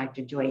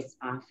Dr. Joyce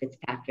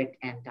Fitzpatrick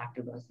and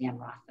Dr. Roseanne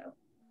Rosso.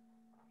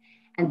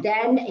 And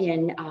then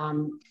in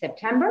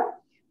September,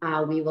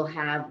 we will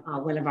have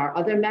one of our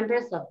other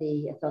members of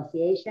the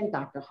association,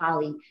 Dr.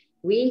 Holly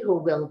Wee, who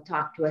will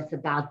talk to us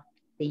about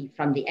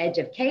from the edge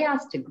of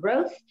chaos to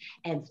growth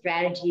and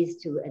strategies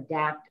to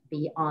adapt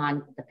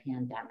beyond the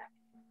pandemic.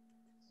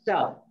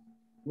 So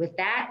with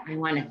that, I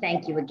want to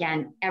thank you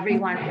again,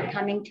 everyone, for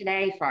coming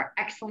today, for our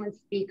excellent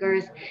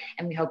speakers,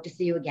 and we hope to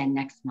see you again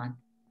next month.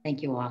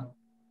 Thank you all.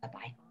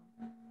 Bye-bye.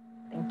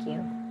 Thank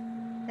you.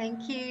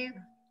 Thank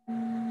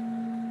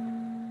you.